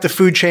way up the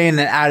food chain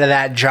and out of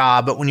that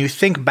job. But when you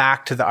think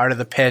back to the art of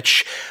the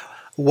pitch,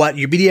 what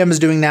your BDM is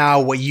doing now,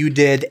 what you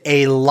did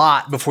a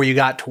lot before you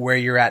got to where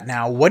you're at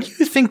now, what do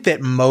you think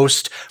that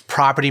most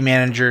property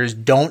managers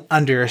don't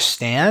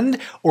understand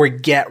or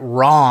get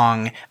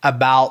wrong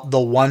about the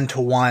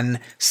one-to-one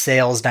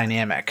sales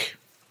dynamic?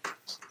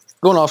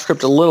 Going off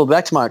script a little,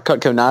 back to my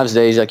Cutco Knives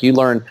days, like you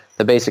learn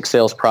the basic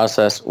sales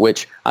process,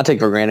 which I take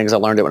for granted because I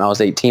learned it when I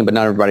was 18, but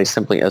not everybody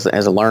simply has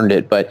learned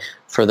it. But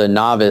for the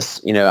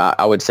novice,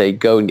 I would say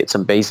go and get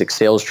some basic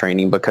sales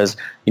training because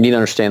you need to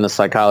understand the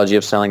psychology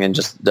of selling and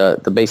just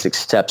the basic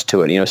steps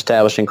to it.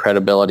 Establishing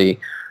credibility,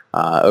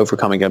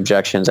 overcoming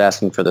objections,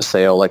 asking for the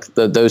sale, like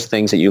those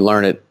things that you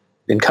learn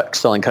in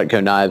selling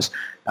Cutco Knives,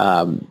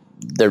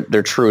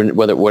 they're true in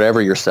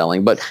whatever you're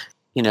selling. But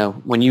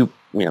when you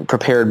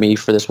prepared me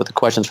for this with the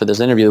questions for this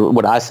interview,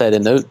 what I said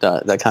in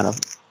that kind of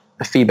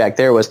feedback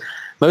there was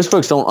most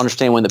folks don't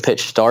understand when the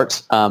pitch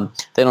starts. They don't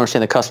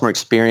understand the customer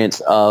experience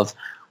of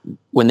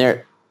when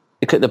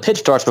the pitch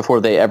starts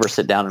before they ever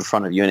sit down in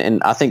front of you.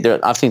 And I think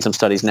I've seen some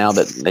studies now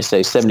that they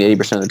say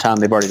 70-80% of the time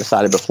they've already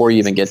decided before you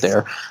even get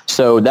there.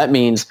 So that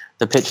means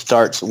the pitch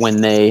starts when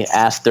they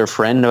ask their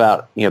friend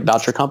about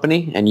your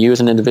company and you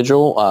as an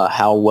individual,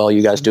 how well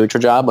you guys do at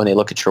your job. When they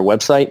look at your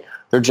website,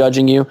 they're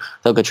judging you.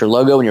 They look at your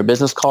logo and your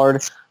business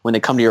card. When they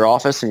come to your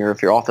office and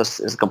if your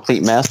office is a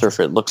complete mess or if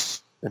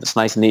it's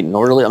nice and neat and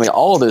orderly, I mean,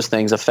 all of those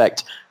things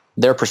affect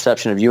their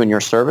perception of you and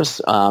your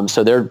service.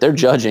 So they're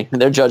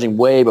judging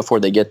way before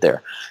they get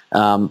there.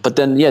 But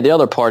then, the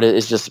other part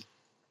is just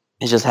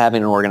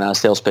having an organized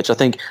sales pitch. I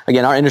think,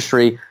 again, our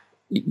industry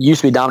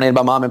used to be dominated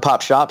by mom and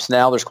pop shops.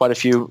 Now there's quite a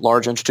few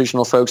large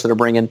institutional folks that are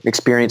bringing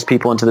experienced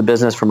people into the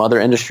business from other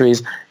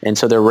industries. And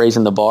so they're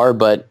raising the bar.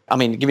 But I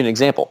mean, to give you an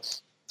example,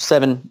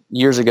 7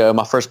 years ago,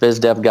 my first biz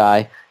dev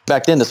guy,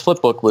 back then this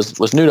flip book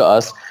was new to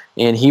us.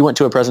 And he went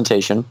to a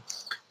presentation,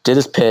 did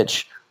his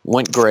pitch,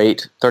 went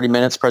great, 30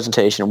 minutes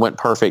presentation, went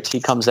perfect. He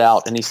comes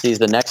out and he sees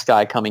the next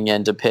guy coming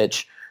in to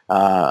pitch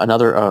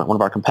another one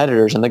of our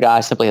competitors, and the guy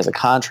simply has a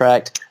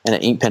contract and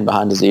an ink pen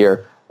behind his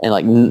ear and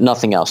like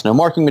nothing else. No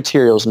marketing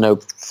materials, no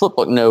flip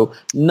book, no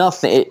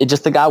nothing. It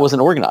just the guy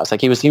wasn't organized.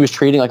 Like he was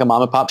treating like a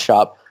mom and pop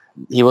shop.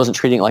 He wasn't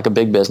treating it like a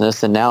big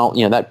business, and now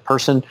that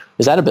person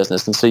is out of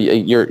business. And so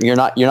you're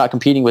not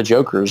competing with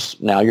jokers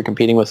now. You're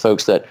competing with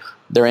folks that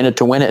they're in it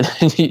to win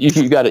it.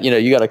 you got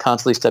to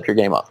constantly step your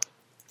game up.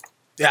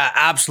 Yeah,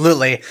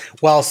 absolutely.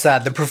 Well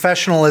said. The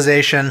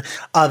professionalization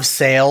of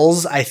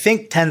sales, I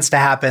think, tends to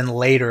happen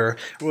later.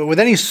 With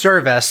any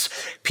service,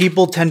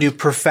 people tend to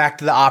perfect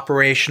the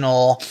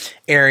operational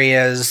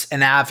areas,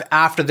 and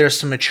after there's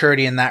some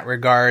maturity in that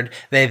regard,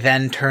 they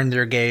then turn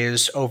their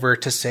gaze over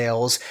to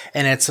sales,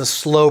 and it's a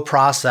slow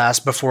process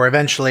before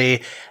eventually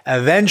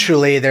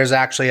there's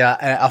actually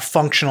a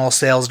functional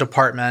sales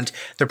department,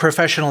 the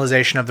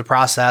professionalization of the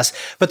process.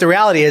 But the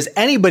reality is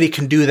anybody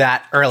can do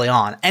that early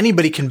on.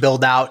 Anybody can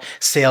build out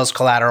sales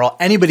collateral.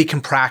 Anybody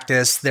can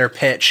practice their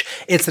pitch.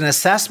 It's an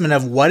assessment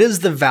of what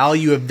is the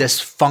value of this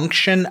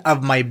function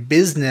of my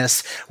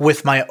business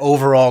with my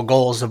overall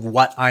goals of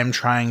what I'm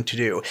trying to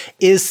do.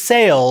 Is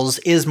sales,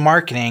 is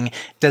marketing,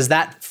 does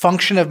that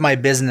function of my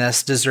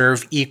business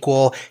deserve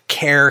equal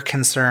care,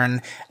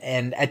 concern,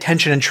 and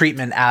attention and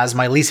treatment as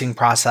my leasing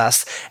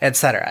process, et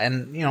cetera?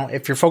 And,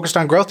 if you're focused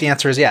on growth, the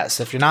answer is yes.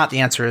 If you're not,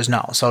 the answer is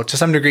no. So to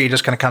some degree, it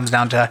just kind of comes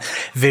down to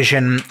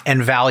vision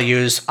and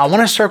values. I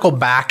want to circle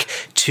back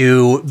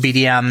to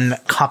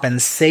BDM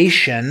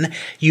compensation.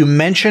 You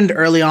mentioned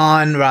early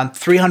on around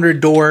 300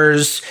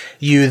 doors.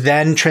 You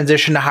then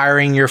transitioned to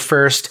hiring your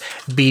first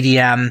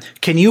BDM.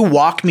 Can you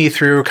walk me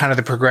through kind of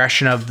the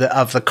progression of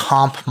the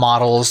comp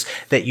models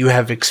that you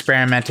have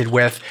experimented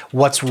with?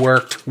 What's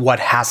worked, what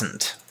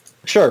hasn't?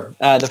 Sure.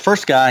 The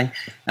first guy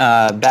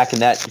back in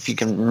that, if you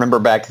can remember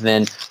back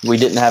then, we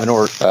didn't have an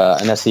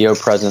SEO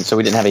presence, so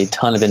we didn't have a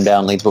ton of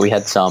inbound leads, but we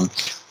had some.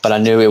 But I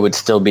knew it would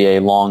still be a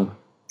long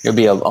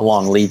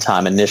lead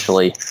time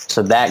initially.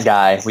 So that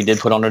guy, we did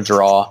put on a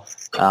draw.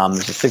 It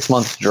was a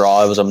 6-month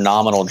draw. It was a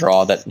nominal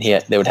draw that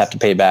they would have to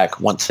pay back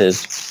once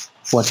his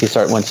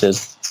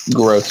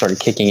growth started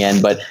kicking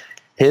in. But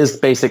his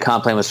basic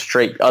comp plan was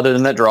straight. Other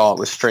than that draw, it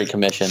was straight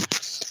commission,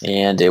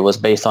 and it was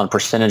based on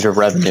percentage of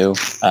revenue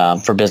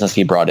for business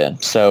he brought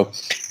in. So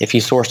if he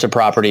sourced a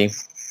property,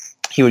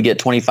 he would get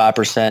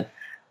 25%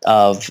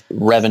 of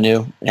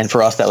revenue. And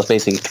for us, that was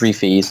basically 3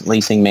 fees: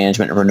 leasing,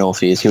 management, and renewal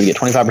fees. He would get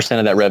 25%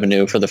 of that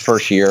revenue for the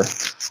first year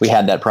we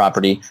had that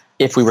property.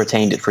 If we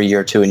retained it for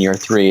year 2 and year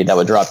 3, that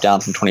would drop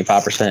down from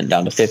 25%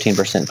 down to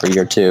 15% for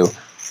year 2,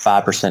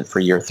 5% for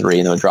year 3,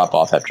 and then would drop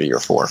off after year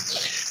 4.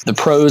 The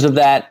pros of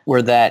that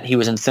were that he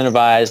was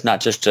incentivized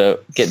not just to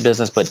get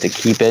business, but to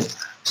keep it.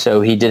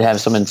 So he did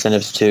have some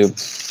incentives to,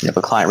 if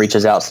a client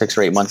reaches out 6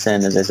 or 8 months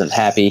in and isn't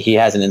happy, he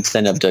has an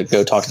incentive to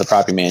go talk to the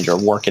property manager,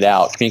 work it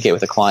out, communicate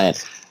with the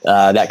client,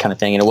 that kind of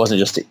thing. And it wasn't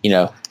just,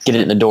 get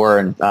it in the door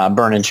and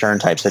burn and churn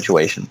type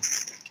situation.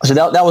 So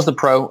that was the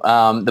pro.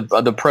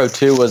 The pro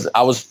too was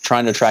I was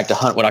trying to attract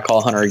what I call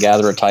a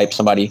hunter-gatherer type,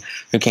 somebody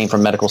who came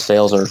from medical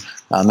sales or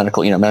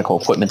medical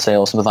equipment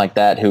sales, something like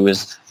that, who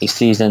is a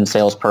seasoned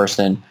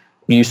salesperson,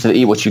 used to the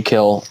eat what you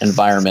kill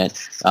environment,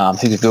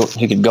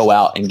 who could go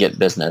out and get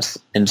business.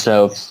 And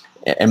so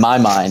in my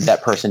mind,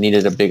 that person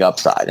needed a big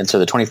upside. And so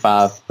the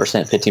 25%,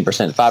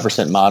 15%,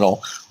 5%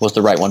 model was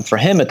the right one for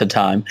him at the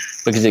time,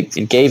 because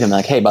it gave him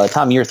like, hey, by the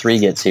time year 3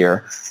 gets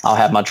here, I'll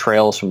have my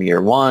trails from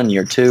year 1,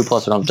 year 2,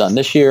 plus what I've done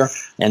this year.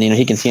 And,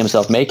 he can see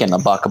himself making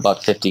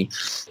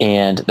 $1.50.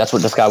 And that's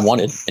what this guy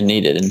wanted and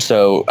needed. And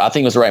so I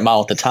think it was the right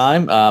model at the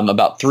time.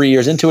 About 3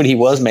 years into it, he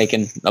was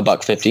making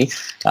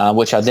 $1.50,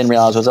 which I then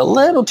realized was a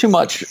little too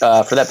much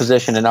for that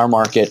position in our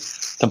market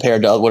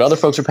compared to what other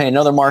folks are paying in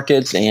other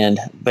markets and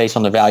based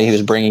on the value he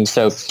was bringing.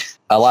 So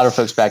a lot of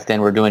folks back then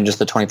were doing just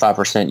the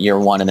 25% year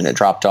 1, and then it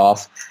dropped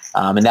off.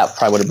 And that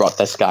probably would have brought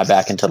this guy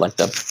back into like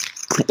the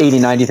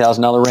 $80,000,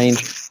 $90,000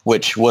 range,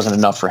 which wasn't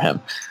enough for him.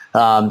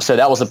 So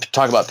that was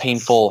talk about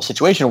painful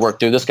situation to work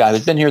through. This guy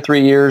who's been here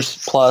 3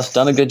 years plus,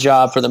 done a good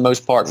job for the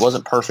most part,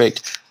 wasn't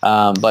perfect,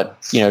 but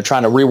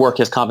trying to rework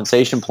his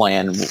compensation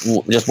plan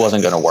just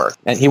wasn't going to work.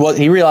 And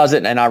he realized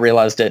it, and I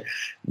realized it.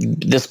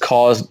 This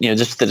caused,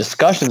 just the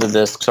discussions of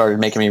this started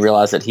making me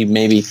realize that he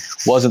maybe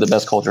wasn't the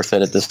best culture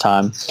fit at this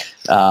time,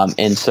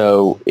 and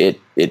so it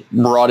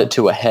brought it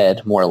to a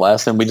head more or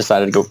less, and we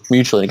decided to go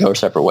mutually to go our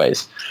separate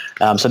ways.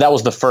 So that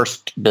was the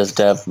first biz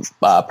dev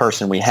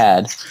person we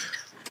had.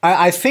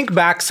 I think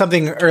back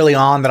something early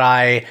on that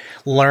I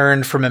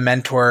learned from a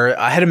mentor.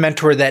 I had a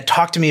mentor that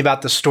talked to me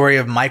about the story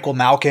of Michael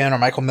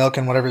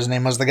Milken, whatever his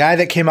name was, the guy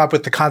that came up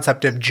with the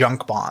concept of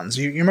junk bonds.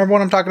 You remember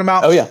what I'm talking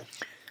about? Oh, yeah.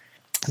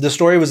 The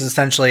story was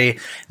essentially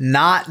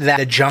not that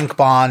the junk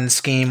bond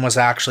scheme was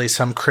actually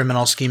some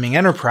criminal scheming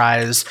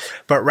enterprise,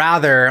 but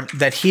rather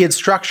that he had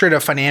structured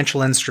a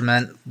financial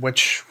instrument,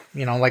 which,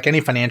 like any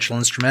financial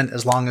instrument,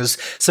 as long as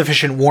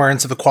sufficient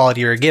warrants of the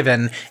quality are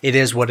given, it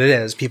is what it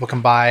is. People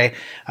can buy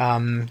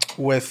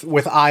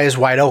with eyes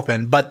wide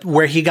open. But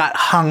where he got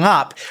hung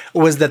up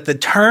was that the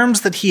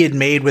terms that he had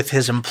made with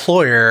his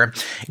employer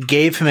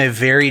gave him a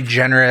very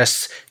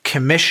generous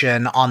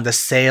commission on the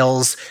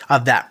sales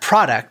of that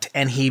product,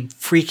 and he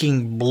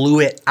freaking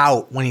blew it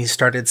out when he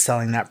started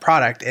selling that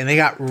product. And they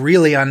got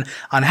really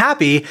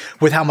unhappy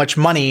with how much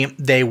money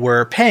they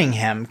were paying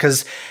him,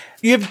 because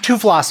you have 2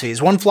 philosophies.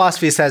 One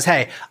philosophy says,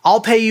 hey, I'll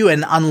pay you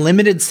an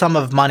unlimited sum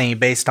of money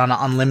based on an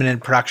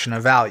unlimited production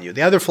of value.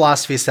 The other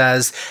philosophy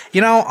says,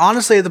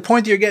 honestly, at the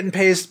point that you're getting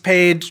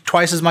paid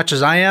twice as much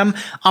as I am,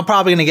 I'm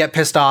probably going to get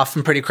pissed off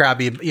and pretty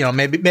crabby,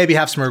 maybe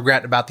have some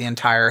regret about the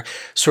entire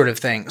sort of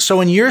thing. So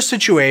in your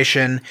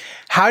situation,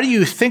 how do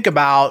you think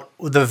about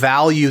the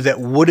value that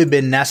would have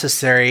been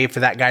necessary for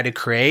that guy to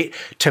create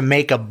to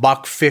make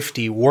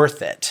 $1.50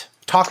 worth it?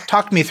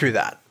 Talk me through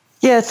that.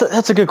 Yeah,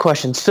 that's a good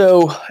question.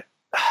 So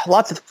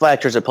lots of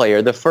factors at play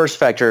here. The first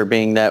factor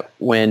being that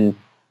when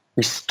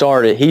he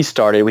started,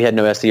 we had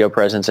no SEO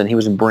presence, and he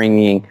was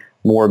bringing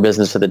more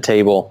business to the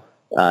table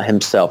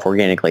himself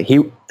organically.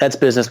 That's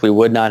business we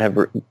would not have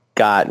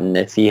gotten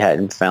if he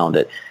hadn't found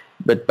it.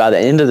 But by the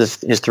end of his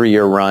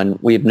 3-year run,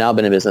 we've now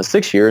been in business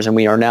 6 years, and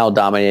we are now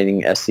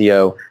dominating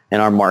SEO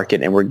in our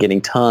market, and we're getting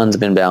tons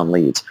of inbound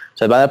leads.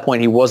 So by that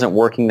point, he wasn't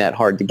working that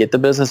hard to get the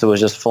business. It was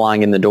just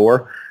flying in the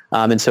door.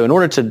 And so in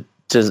order to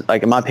to,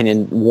 like, in my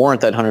opinion,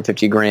 warrant that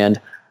 150 grand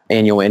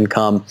annual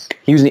income,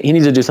 he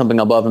needs to do something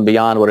above and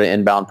beyond what an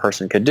inbound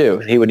person could do.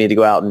 He would need to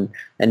go out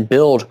and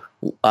build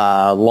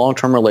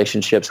long-term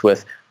relationships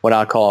with what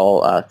I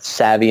call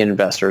savvy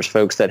investors,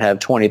 folks that have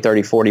 20,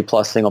 30, 40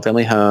 plus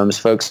single-family homes,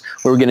 folks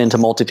who were getting into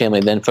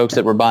multifamily, then folks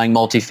that were buying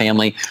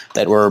multifamily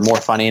that were more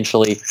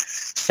financially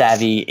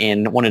savvy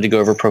and wanted to go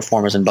over pro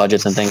formas and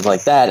budgets and things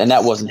like that, and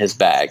that wasn't his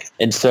bag.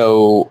 And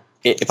so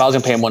if I was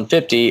going to pay him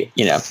 150,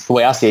 the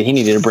way I see it, he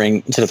needed to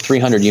bring, instead of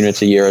 300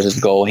 units a year as his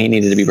goal, he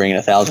needed to be bringing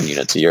 1,000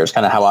 units a year. Is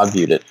kind of how I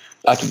viewed it.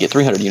 I could get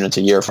 300 units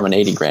a year from an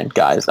 80 grand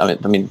guy. I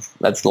mean,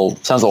 sounds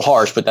a little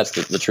harsh, but that's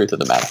the truth of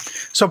the matter.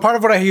 So part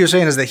of what I hear you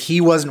saying is that he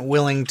wasn't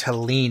willing to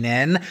lean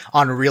in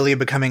on really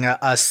becoming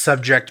a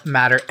subject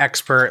matter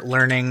expert,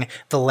 learning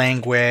the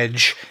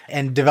language,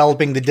 and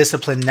developing the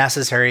discipline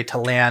necessary to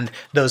land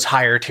those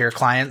higher tier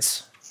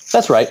clients.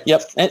 That's right.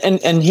 Yep.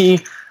 And he,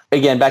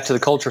 again, back to the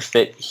culture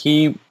fit,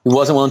 he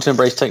wasn't willing to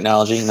embrace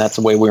technology, and that's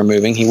the way we were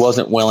moving. He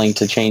wasn't willing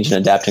to change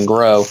and adapt and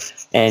grow.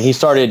 And he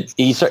started,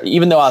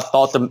 even though I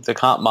thought the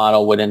comp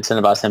model would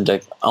incentivize him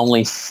to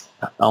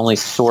only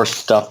source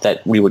stuff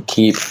that we would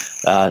keep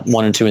 1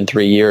 and 2 and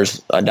 3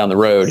 years down the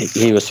road,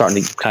 he was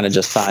starting to kind of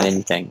just sign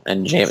anything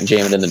and jam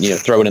it in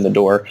throw it in the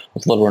door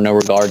with little or no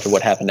regard to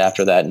what happened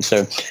after that. And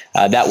so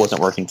that wasn't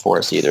working for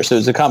us either. So it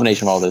was a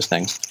combination of all those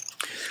things.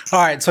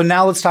 All right, so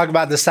now let's talk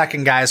about the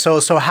second guy.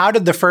 So how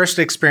did the first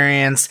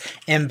experience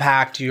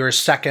impact your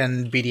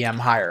second BDM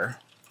hire?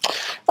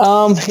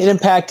 It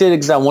impacted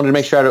because I wanted to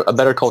make sure I had a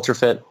better culture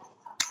fit,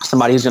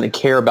 somebody who's going to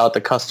care about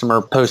the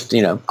customer post,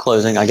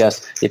 closing, I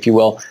guess, if you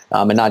will,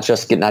 and not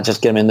just get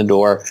them in the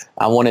door.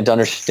 I wanted to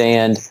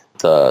understand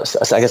the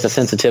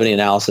sensitivity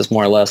analysis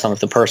more or less on if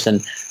the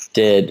person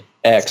did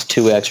X,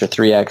 2X, or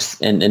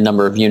 3X in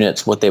number of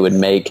units, what they would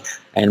make,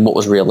 and what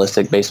was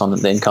realistic based on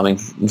the incoming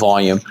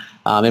volume.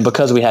 And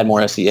because we had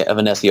more of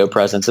an SEO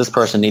presence, this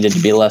person needed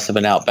to be less of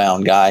an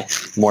outbound guy,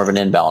 more of an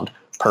inbound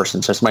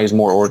person. So somebody who's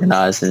more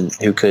organized and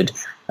who could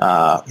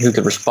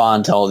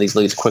respond to all of these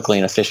leads quickly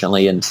and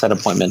efficiently and set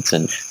appointments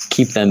and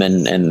keep them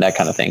and that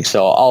kind of thing.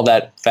 So all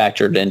that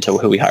factored into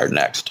who we hired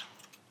next.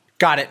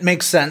 Got it.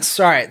 Makes sense.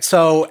 All right.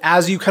 So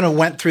as you kind of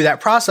went through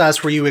that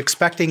process, were you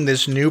expecting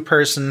this new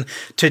person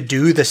to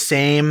do the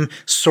same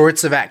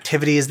sorts of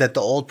activities that the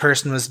old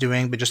person was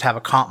doing, but just have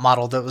a comp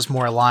model that was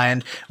more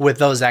aligned with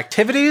those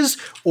activities?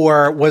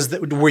 Or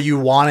were you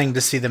wanting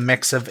to see the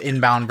mix of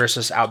inbound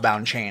versus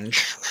outbound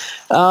change?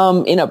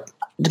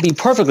 To be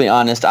perfectly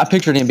honest, I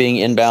pictured him being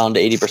inbound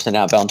 80%,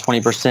 outbound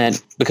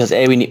 20%, because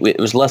it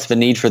was less of a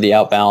need for the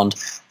outbound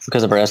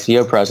because of our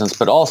SEO presence,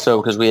 but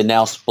also because we had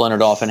now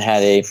splintered off and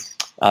had a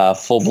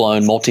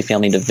full-blown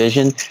multifamily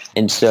division.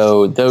 And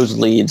so those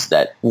leads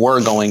that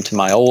were going to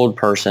my old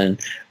person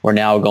were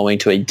now going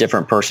to a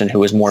different person who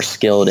was more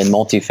skilled in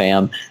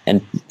multifam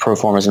and pro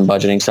formas and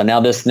budgeting. So now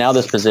this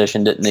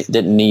position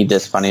didn't need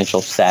this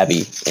financial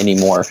savvy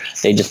anymore.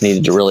 They just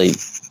needed to really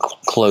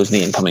close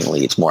the incoming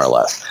leads, more or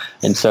less.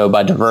 And so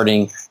by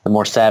diverting the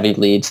more savvy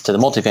leads to the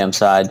multifam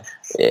side,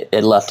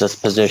 it left us a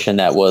position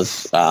that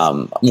was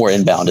more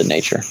inbound in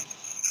nature.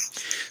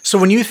 So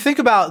when you think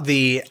about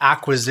the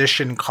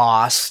acquisition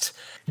cost,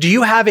 do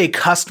you have a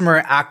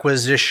customer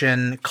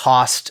acquisition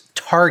cost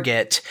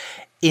target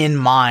in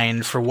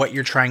mind for what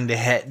you're trying to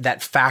hit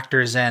that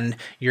factors in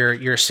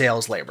your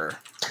sales labor?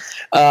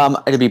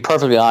 To be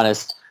perfectly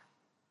honest,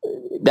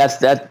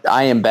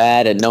 I am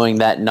bad at knowing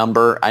that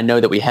number. I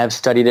know that we have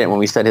studied it when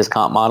we set his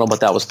comp model,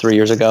 but that was 3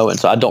 years ago, and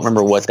so I don't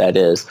remember what that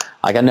is.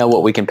 Like, I know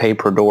what we can pay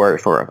per door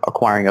for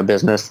acquiring a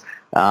business,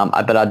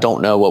 but I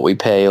don't know what we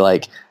pay,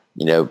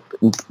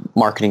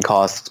 marketing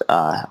costs,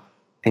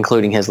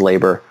 including his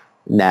labor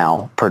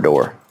now per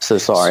door. So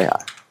sorry.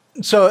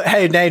 So,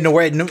 hey, no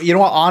way. You know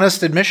what?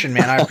 Honest admission,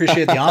 man. I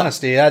appreciate the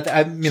honesty. I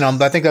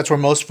think that's where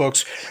most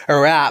folks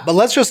are at. But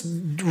let's just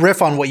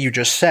riff on what you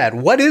just said.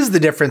 What is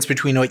the difference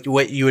between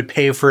what you would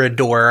pay for a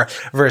door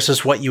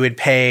versus what you would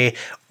pay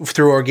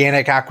through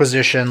organic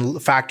acquisition,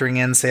 factoring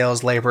in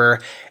sales, labor,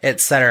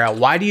 et cetera?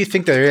 Why do you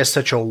think there is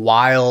such a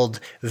wild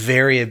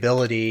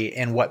variability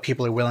in what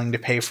people are willing to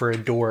pay for a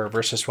door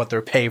versus what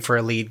they're pay for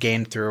a lead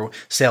gained through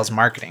sales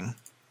marketing?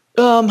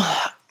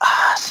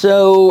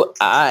 So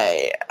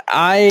I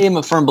am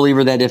a firm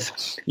believer that if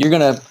you're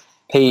going to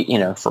pay,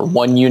 for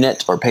 1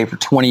 unit or pay for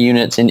 20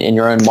 units in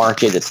your own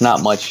market, it's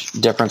not much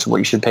difference in what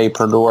you should pay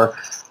per door.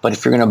 But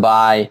if you're going to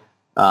buy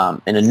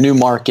in a new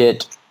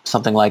market,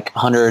 something like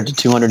 100 to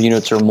 200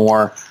 units or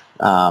more,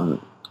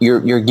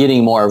 you're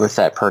getting more with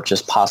that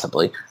purchase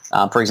possibly.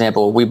 For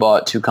example, we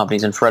bought 2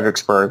 companies in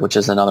Fredericksburg, which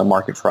is another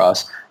market for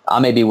us. I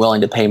may be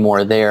willing to pay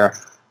more there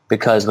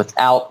because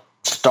without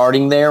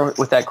starting there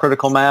with that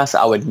critical mass,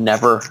 I would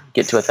never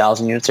get to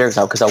 1,000 units there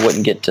because I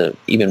wouldn't get to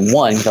even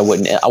 1 because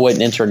I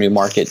wouldn't enter a new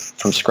market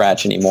from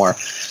scratch anymore.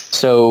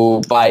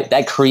 So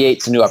that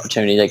creates a new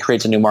opportunity. That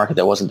creates a new market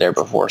that wasn't there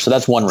before. So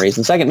that's one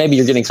reason. Second, maybe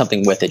you're getting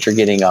something with it. You're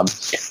getting an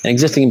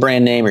existing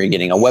brand name, or you're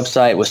getting a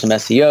website with some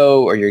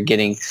SEO, or you're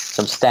getting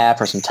some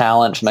staff or some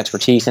talent, some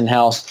expertise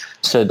in-house.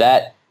 So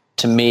that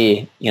to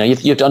me, you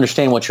have to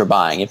understand what you're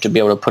buying. You have to be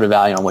able to put a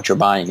value on what you're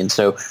buying. And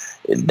so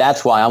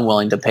that's why I'm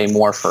willing to pay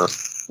more for,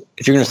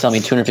 if you're going to sell me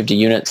 250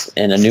 units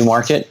in a new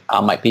market, I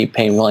might be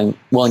willing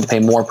to pay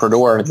more per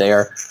door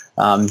there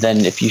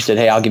than if you said,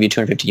 hey, I'll give you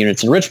 250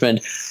 units in Richmond,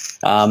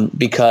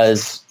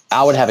 because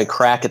I would have a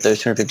crack at those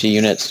 250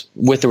 units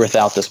with or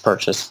without this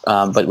purchase.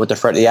 But with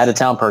the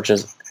out-of-town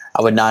purchase,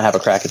 I would not have a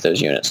crack at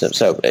those units.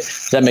 So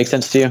does that make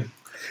sense to you?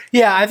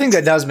 Yeah, I think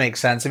that does make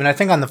sense. I mean, I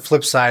think on the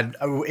flip side,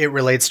 it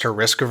relates to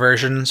risk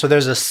aversion. So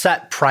there's a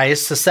set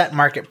price, a set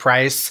market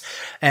price,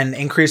 and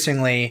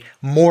increasingly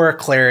more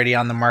clarity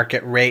on the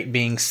market rate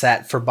being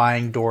set for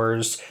buying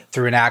doors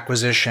through an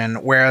acquisition.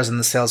 Whereas on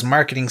the sales and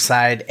marketing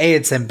side, A,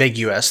 it's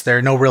ambiguous. There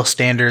are no real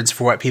standards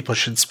for what people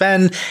should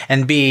spend.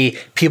 And B,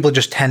 people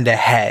just tend to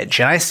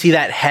hedge. And I see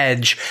that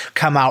hedge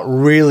come out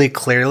really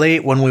clearly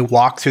when we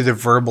walk through the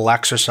verbal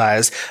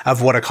exercise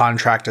of what a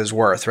contract is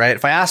worth, right?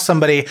 If I ask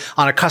somebody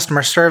on a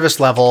customer service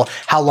level,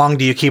 how long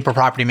do you keep a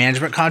property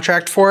management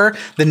contract for?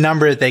 The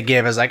number that they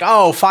give is like,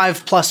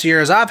 5+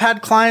 years. I've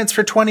had clients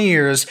for 20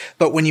 years.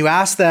 But when you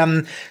ask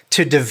them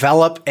to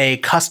develop a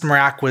customer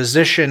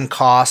acquisition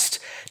cost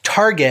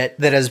target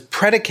that is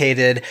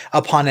predicated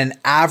upon an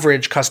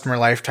average customer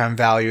lifetime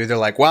value, they're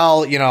like,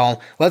 well,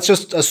 let's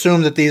just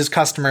assume that these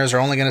customers are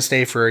only going to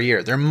stay for a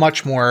year. They're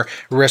much more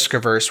risk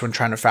averse when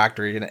trying to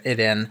factor it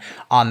in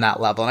on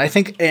that level. And I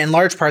think in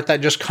large part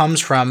that just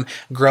comes from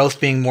growth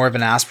being more of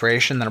an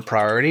aspiration than a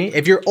priority.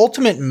 If your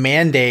ultimate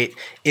mandate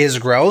is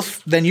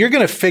growth, then you're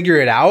going to figure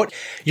it out.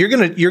 You're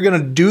going to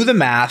do the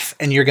math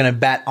and you're going to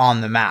bet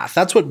on the math.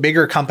 That's what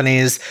bigger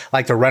companies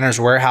like the Renters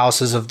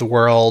Warehouses of the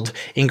world,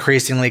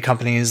 increasingly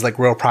companies like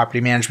Real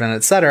Property Management,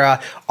 et cetera,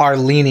 are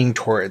leaning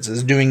towards,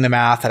 is doing the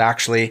math and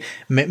actually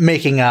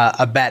making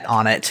a bet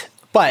on it.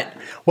 But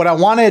the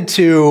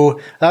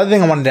other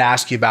thing I wanted to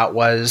ask you about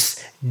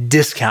was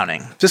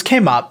discounting. Just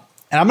came up,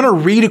 and I'm going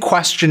to read a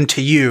question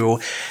to you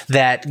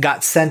that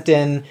got sent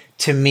in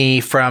to me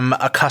from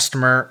a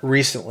customer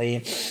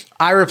recently.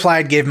 I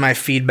replied, gave my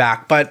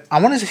feedback, but I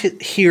wanted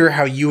to hear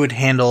how you would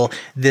handle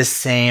this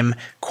same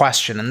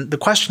question. And the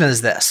question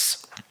is this.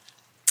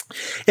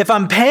 If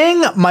I'm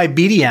paying my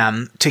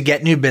BDM to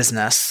get new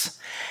business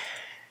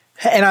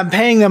and I'm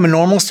paying them a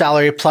normal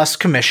salary plus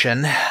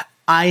commission,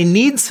 I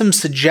need some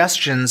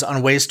suggestions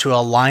on ways to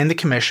align the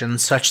commission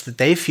such that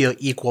they feel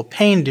equal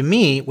pain to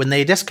me when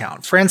they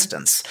discount. For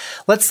instance,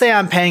 let's say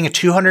I'm paying a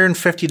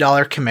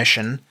 $250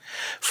 commission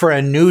for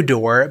a new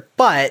door,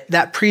 but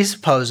that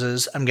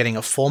presupposes I'm getting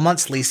a full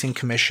month's leasing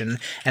commission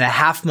and a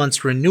half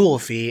month's renewal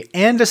fee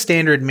and a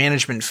standard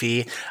management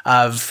fee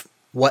of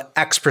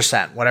X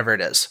percent, whatever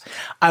it is.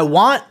 I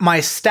want my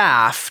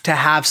staff to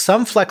have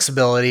some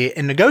flexibility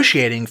in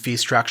negotiating fee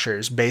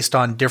structures based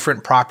on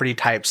different property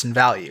types and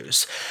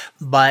values.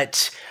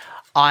 But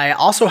I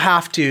also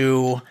have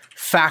to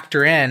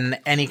factor in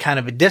any kind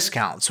of a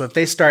discount. So if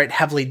they start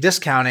heavily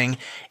discounting,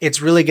 it's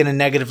really going to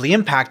negatively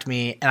impact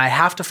me, and I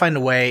have to find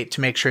a way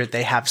to make sure that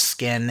they have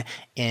skin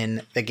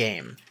in the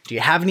game. Do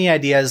you have any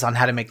ideas on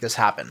how to make this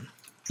happen?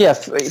 Yeah,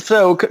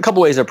 so a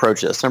couple ways to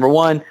approach this. Number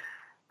one,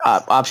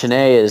 option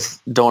A is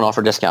don't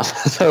offer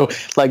discounts. So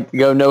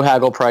go no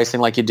haggle pricing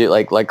like you do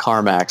like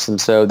CarMax. And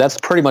so that's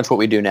pretty much what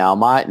we do now.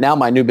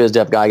 My new biz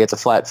dev guy gets a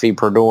flat fee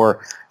per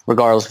door,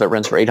 regardless if it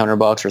rents for $800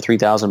 or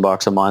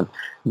 $3,000 a month.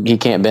 He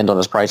can't bend on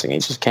his pricing. He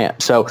just can't.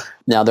 So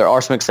now there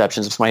are some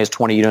exceptions. If somebody has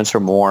 20 units or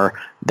more,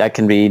 that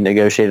can be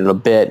negotiated a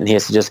bit, and he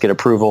has to just get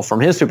approval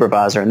from his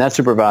supervisor, and that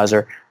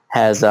supervisor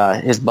has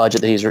his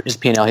budget that his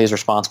P&L he's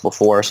responsible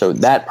for. So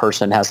that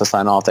person has to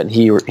sign off that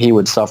he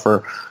would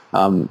suffer,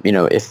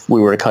 if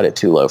we were to cut it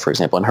too low, for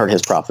example, and hurt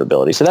his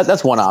profitability. So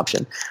that's one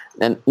option.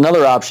 And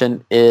another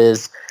option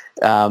is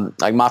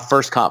like my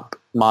first comp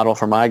model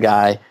for my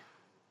guy.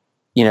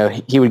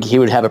 He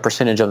would have a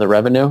percentage of the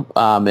revenue,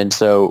 and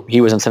so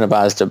he was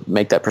incentivized to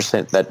make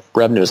that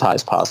revenue as high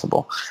as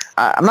possible.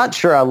 I'm not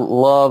sure I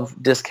love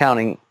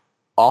discounting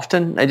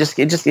often.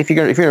 If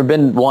you're gonna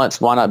bend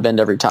once, why not bend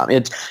every time?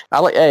 I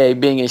like A,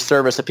 being a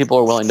service that people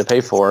are willing to pay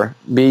for,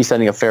 B,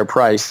 setting a fair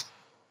price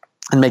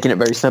and making it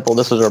very simple.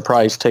 This is our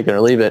price, take it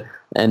or leave it,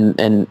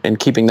 and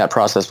keeping that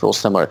process real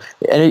similar.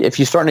 And if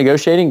you start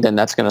negotiating, then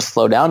that's going to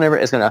slow down.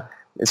 It's going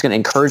to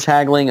encourage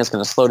haggling. It's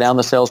going to slow down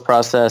the sales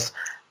process.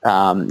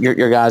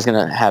 Your guy's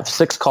going to have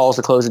 6 calls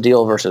to close a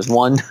deal versus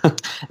 1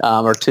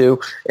 or 2.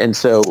 And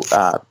so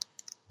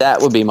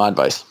that would be my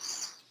advice.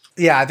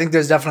 Yeah, I think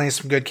there's definitely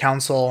some good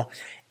counsel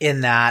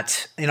in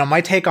that.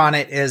 My take on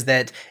it is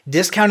that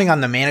discounting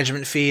on the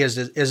management fee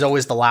is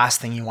always the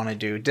last thing you want to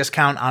do.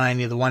 Discount on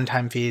any of the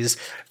one-time fees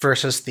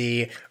versus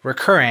the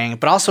recurring,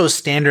 but also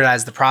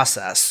standardize the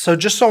process. So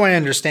just so I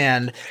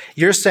understand,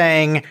 you're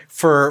saying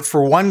for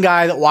one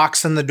guy that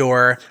walks in the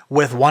door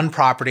with one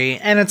property,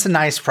 and it's a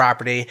nice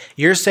property,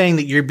 you're saying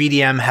that your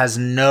BDM has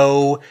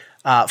no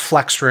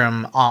flex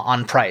room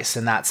on price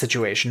in that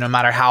situation, no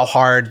matter how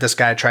hard this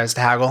guy tries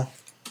to haggle?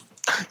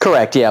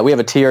 Correct. Yeah, we have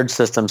a tiered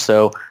system,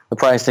 so the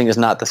pricing is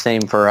not the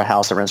same for a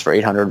house that rents for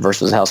 $800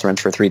 versus a house that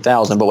rents for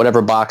 $3,000. But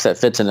whatever box that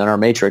fits in our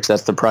matrix,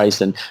 that's the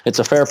price, and it's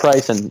a fair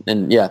price.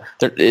 And yeah,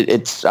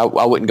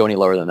 I wouldn't go any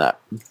lower than that.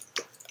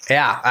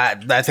 Yeah,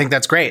 I think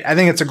that's great. I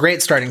think it's a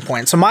great starting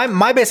point. So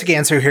my basic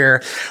answer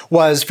here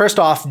was, first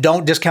off,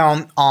 don't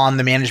discount on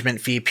the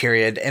management fee,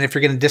 period. And if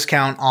you're going to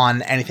discount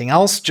on anything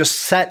else, just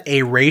set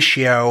a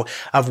ratio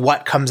of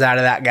what comes out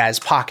of that guy's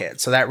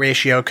pocket. So that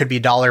ratio could be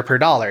dollar per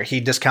dollar. He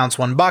discounts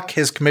 $1,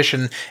 his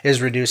commission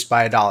is reduced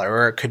by $1,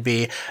 or it could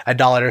be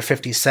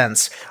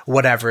 $1.50,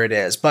 whatever it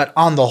is. But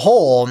on the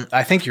whole,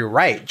 I think you're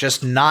right.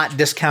 Just not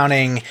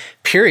discounting,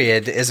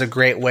 period, is a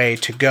great way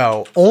to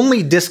go.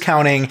 Only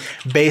discounting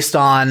based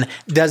on,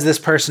 does this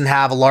person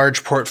have a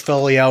large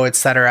portfolio, et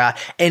cetera.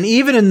 And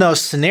even in those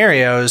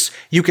scenarios,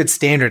 you could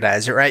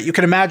standardize it, right? You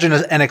could imagine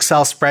an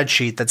Excel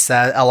spreadsheet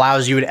that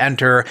allows you to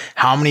enter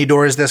how many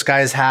doors this guy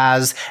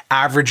has,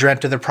 average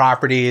rent of the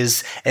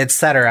properties, et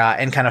cetera,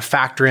 and kind of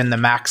factor in the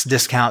max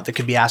discount that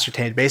could be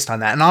ascertained based on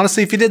that. And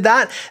honestly, if you did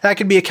that, that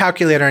could be a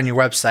calculator on your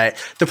website.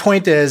 The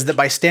point is that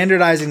by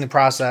standardizing the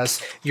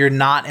process, you're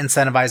not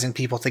incentivizing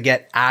people to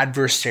get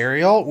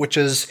adversarial, which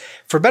is,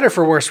 for better or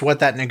for worse, what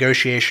that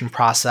negotiation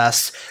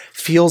process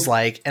feels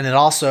like. And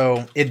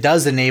it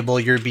does enable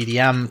your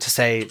BDM to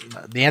say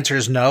the answer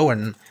is no,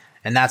 and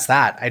that's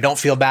that. I don't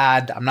feel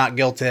bad. I'm not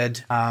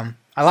guilted. I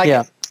like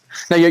it.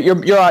 No,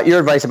 your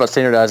advice about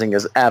standardizing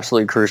is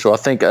absolutely crucial. I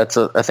think I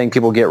think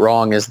people get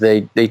wrong is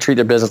they treat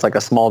their business like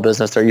a small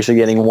business. They're usually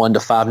getting 1 to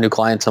 5 new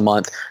clients a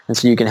month, and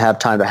so you can have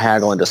time to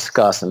haggle and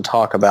discuss and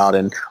talk about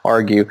and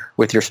argue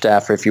with your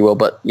staff, if you will.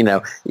 But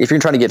if you're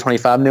trying to get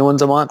 25 new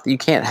ones a month, you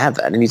can't have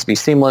that. It needs to be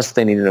seamless.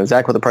 They need to know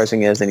exactly what the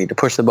pricing is. They need to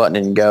push the button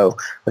and go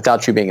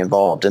without you being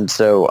involved. And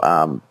so,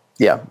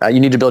 you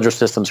need to build your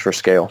systems for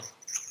scale.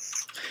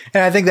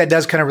 And I think that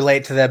does kind of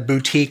relate to that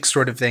boutique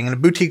sort of thing. In a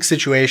boutique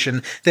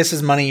situation, this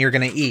is money you're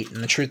going to eat.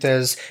 And the truth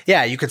is,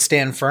 yeah, you could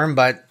stand firm,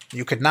 but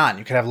you could not.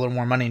 You could have a little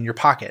more money in your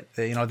pocket.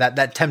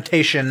 That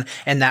temptation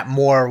and that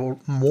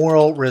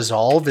moral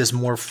resolve is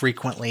more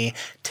frequently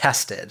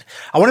tested.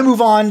 I want to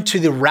move on to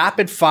the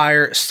rapid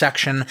fire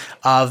section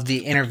of the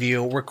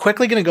interview. We're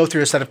quickly going to go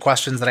through a set of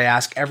questions that I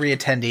ask every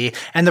attendee.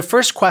 And the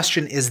first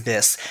question is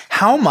this: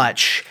 how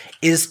much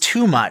is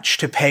too much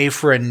to pay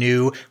for a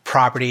new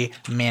property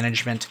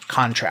management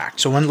contract?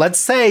 So let's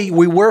say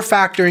we were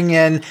factoring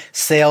in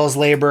sales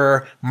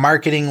labor,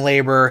 marketing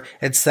labor,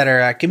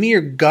 etc. Give me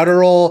your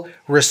guttural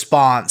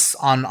response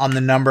on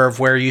the number of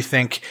where you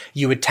think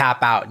you would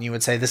tap out and you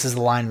would say, this is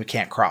the line we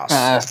can't cross.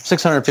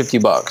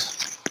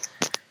 $650.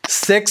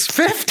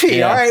 $650.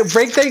 Yeah. All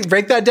right,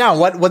 break that down.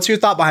 What's your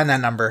thought behind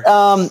that number?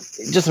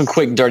 Just some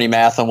quick dirty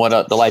math on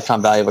what the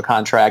lifetime value of a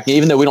contract.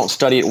 Even though we don't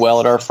study it well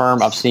at our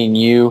firm, I've seen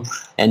you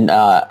and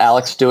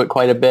Alex do it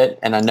quite a bit,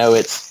 and I know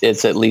it's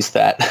at least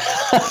that.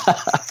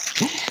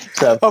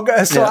 So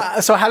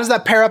how does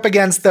that pair up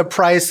against the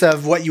price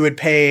of what you would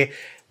pay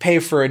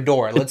for a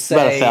door? Let's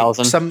say about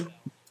 $1,000.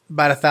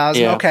 About $1,000.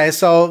 Yeah. Okay,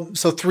 so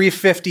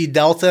 $350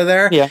 delta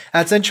there. Yeah,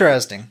 that's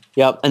interesting.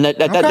 Yep, and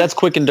that's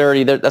quick and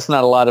dirty. That's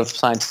not a lot of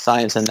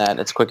science in that.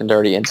 It's quick and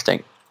dirty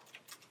instinct.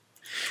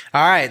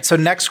 All right. So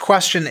next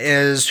question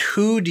is,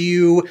 who do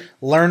you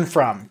learn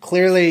from?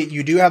 Clearly,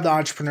 you do have the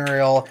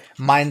entrepreneurial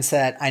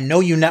mindset. I know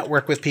you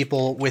network with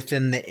people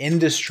within the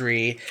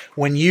industry.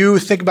 When you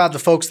think about the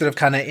folks that have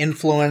kind of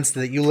influenced,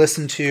 that you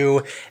listen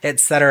to, et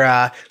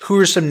cetera, who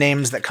are some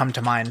names that come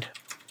to mind?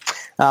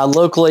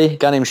 Locally, a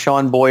guy named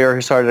Sean Boyer,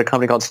 who started a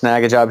company called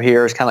Snag a Job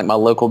here, is kind of like my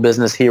local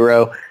business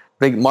hero.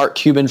 Big Mark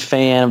Cuban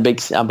fan.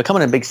 I'm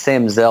becoming a big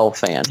Sam Zell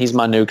fan. He's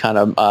my new kind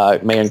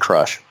of man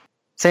crush.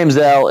 Sam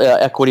Zell,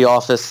 equity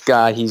office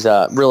guy. He's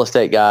a real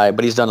estate guy,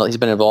 but he's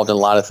been involved in a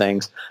lot of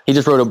things. He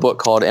just wrote a book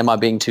called "Am I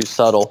Being Too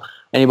Subtle?"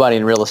 Anybody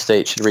in real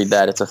estate should read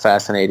that. It's a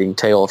fascinating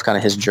tale of kind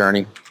of his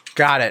journey.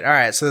 Got it. All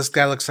right. So this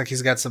guy looks like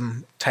he's got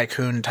some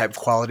tycoon type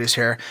qualities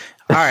here.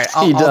 All right.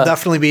 I'll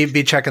definitely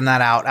be checking that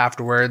out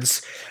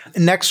afterwards.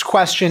 Next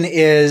question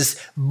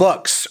is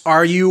books.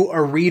 Are you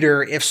a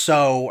reader? If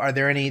so, are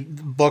there any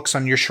books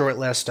on your short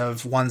list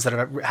of ones that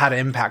have had an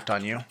impact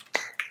on you?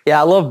 Yeah,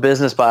 I love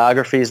business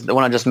biographies. The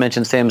one I just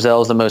mentioned, Sam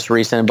Zell, is the most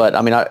recent. But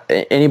I mean,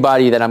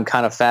 anybody that I'm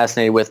kind of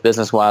fascinated with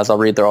business-wise, I'll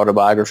read their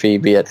autobiography,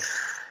 be it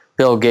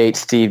Bill Gates,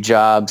 Steve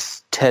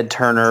Jobs, Ted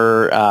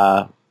Turner,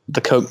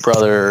 the Koch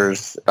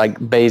brothers, like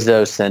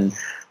Bezos and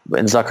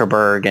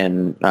Zuckerberg,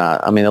 and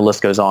the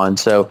list goes on.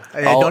 So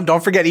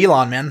don't forget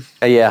Elon, man.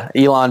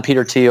 Elon,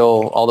 Peter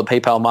Thiel, all the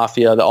PayPal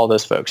mafia, all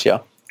those folks. Yeah.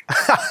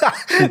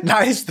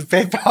 Nice, the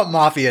PayPal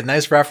mafia.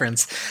 Nice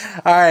reference.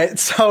 All right.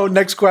 So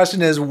next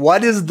question is,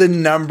 what is the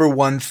number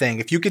one thing?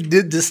 If you could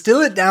distill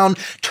it down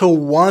to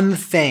one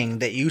thing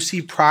that you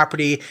see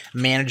property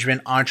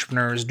management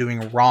entrepreneurs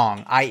doing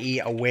wrong, i.e.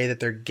 a way that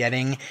they're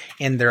getting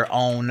in their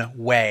own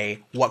way,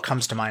 what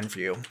comes to mind for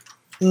you?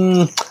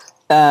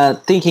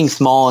 Thinking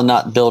small and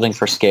not building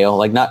for scale.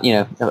 Like not,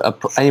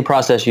 any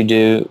process you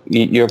do,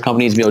 your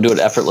company needs to be able to do it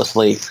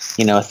effortlessly,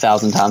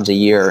 1,000 times a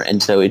year.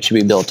 And so it should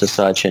be built to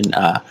such. And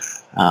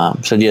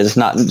it's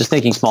not just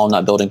thinking small and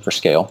not building for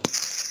scale.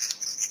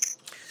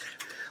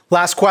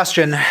 Last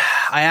question.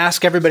 I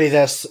ask everybody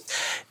this.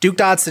 Duke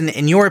Dodson,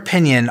 in your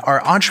opinion, are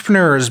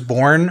entrepreneurs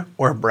born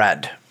or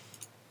bred?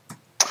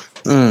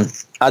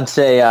 I'd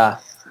say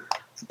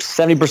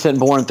 70%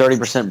 born,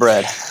 30%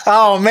 bred.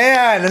 Oh,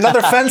 man,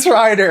 another fence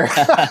rider.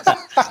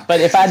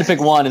 But if I had to pick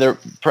one,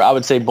 I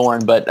would say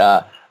born. But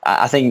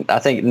I think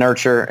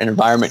nurture and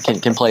environment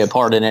can play a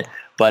part in it.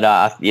 But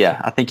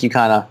I think you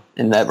kind of,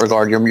 in that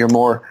regard, you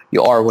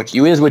are what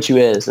you is what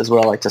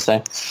I like to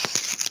say.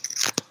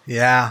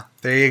 Yeah,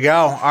 there you go.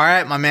 All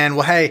right, my man.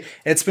 Well, hey,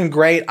 it's been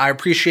great. I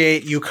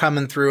appreciate you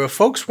coming through. If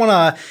folks want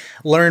to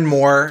learn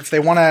more, if they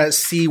want to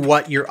see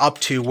what you're up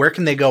to, where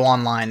can they go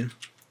online?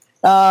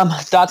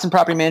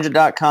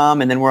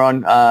 DotsonPropertyManager.com, and then we're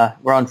on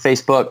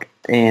Facebook,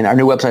 and our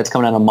new website's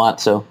coming out in a month,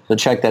 so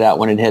check that out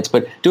when it hits.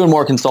 But doing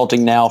more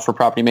consulting now for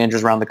property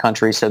managers around the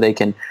country, so they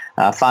can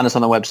find us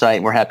on the website,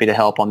 and we're happy to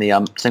help on the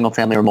single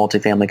family or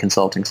multifamily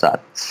consulting side.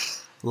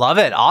 Love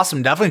it.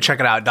 Awesome. Definitely check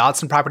it out.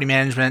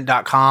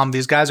 DotsonPropertyManagement.com.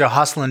 These guys are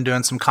hustling,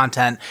 doing some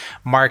content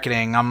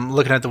marketing. I'm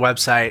looking at the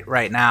website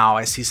right now.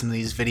 I see some of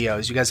these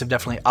videos. You guys have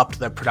definitely upped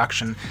the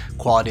production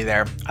quality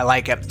there. I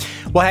like it.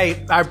 Well,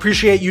 hey, I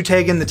appreciate you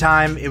taking the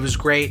time. It was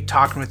great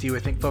talking with you. I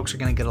think folks are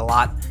going to get a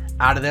lot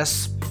out of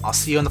this. I'll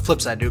see you on the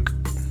flip side, Duke.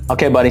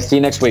 Okay, buddy. See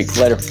you next week.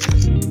 Later.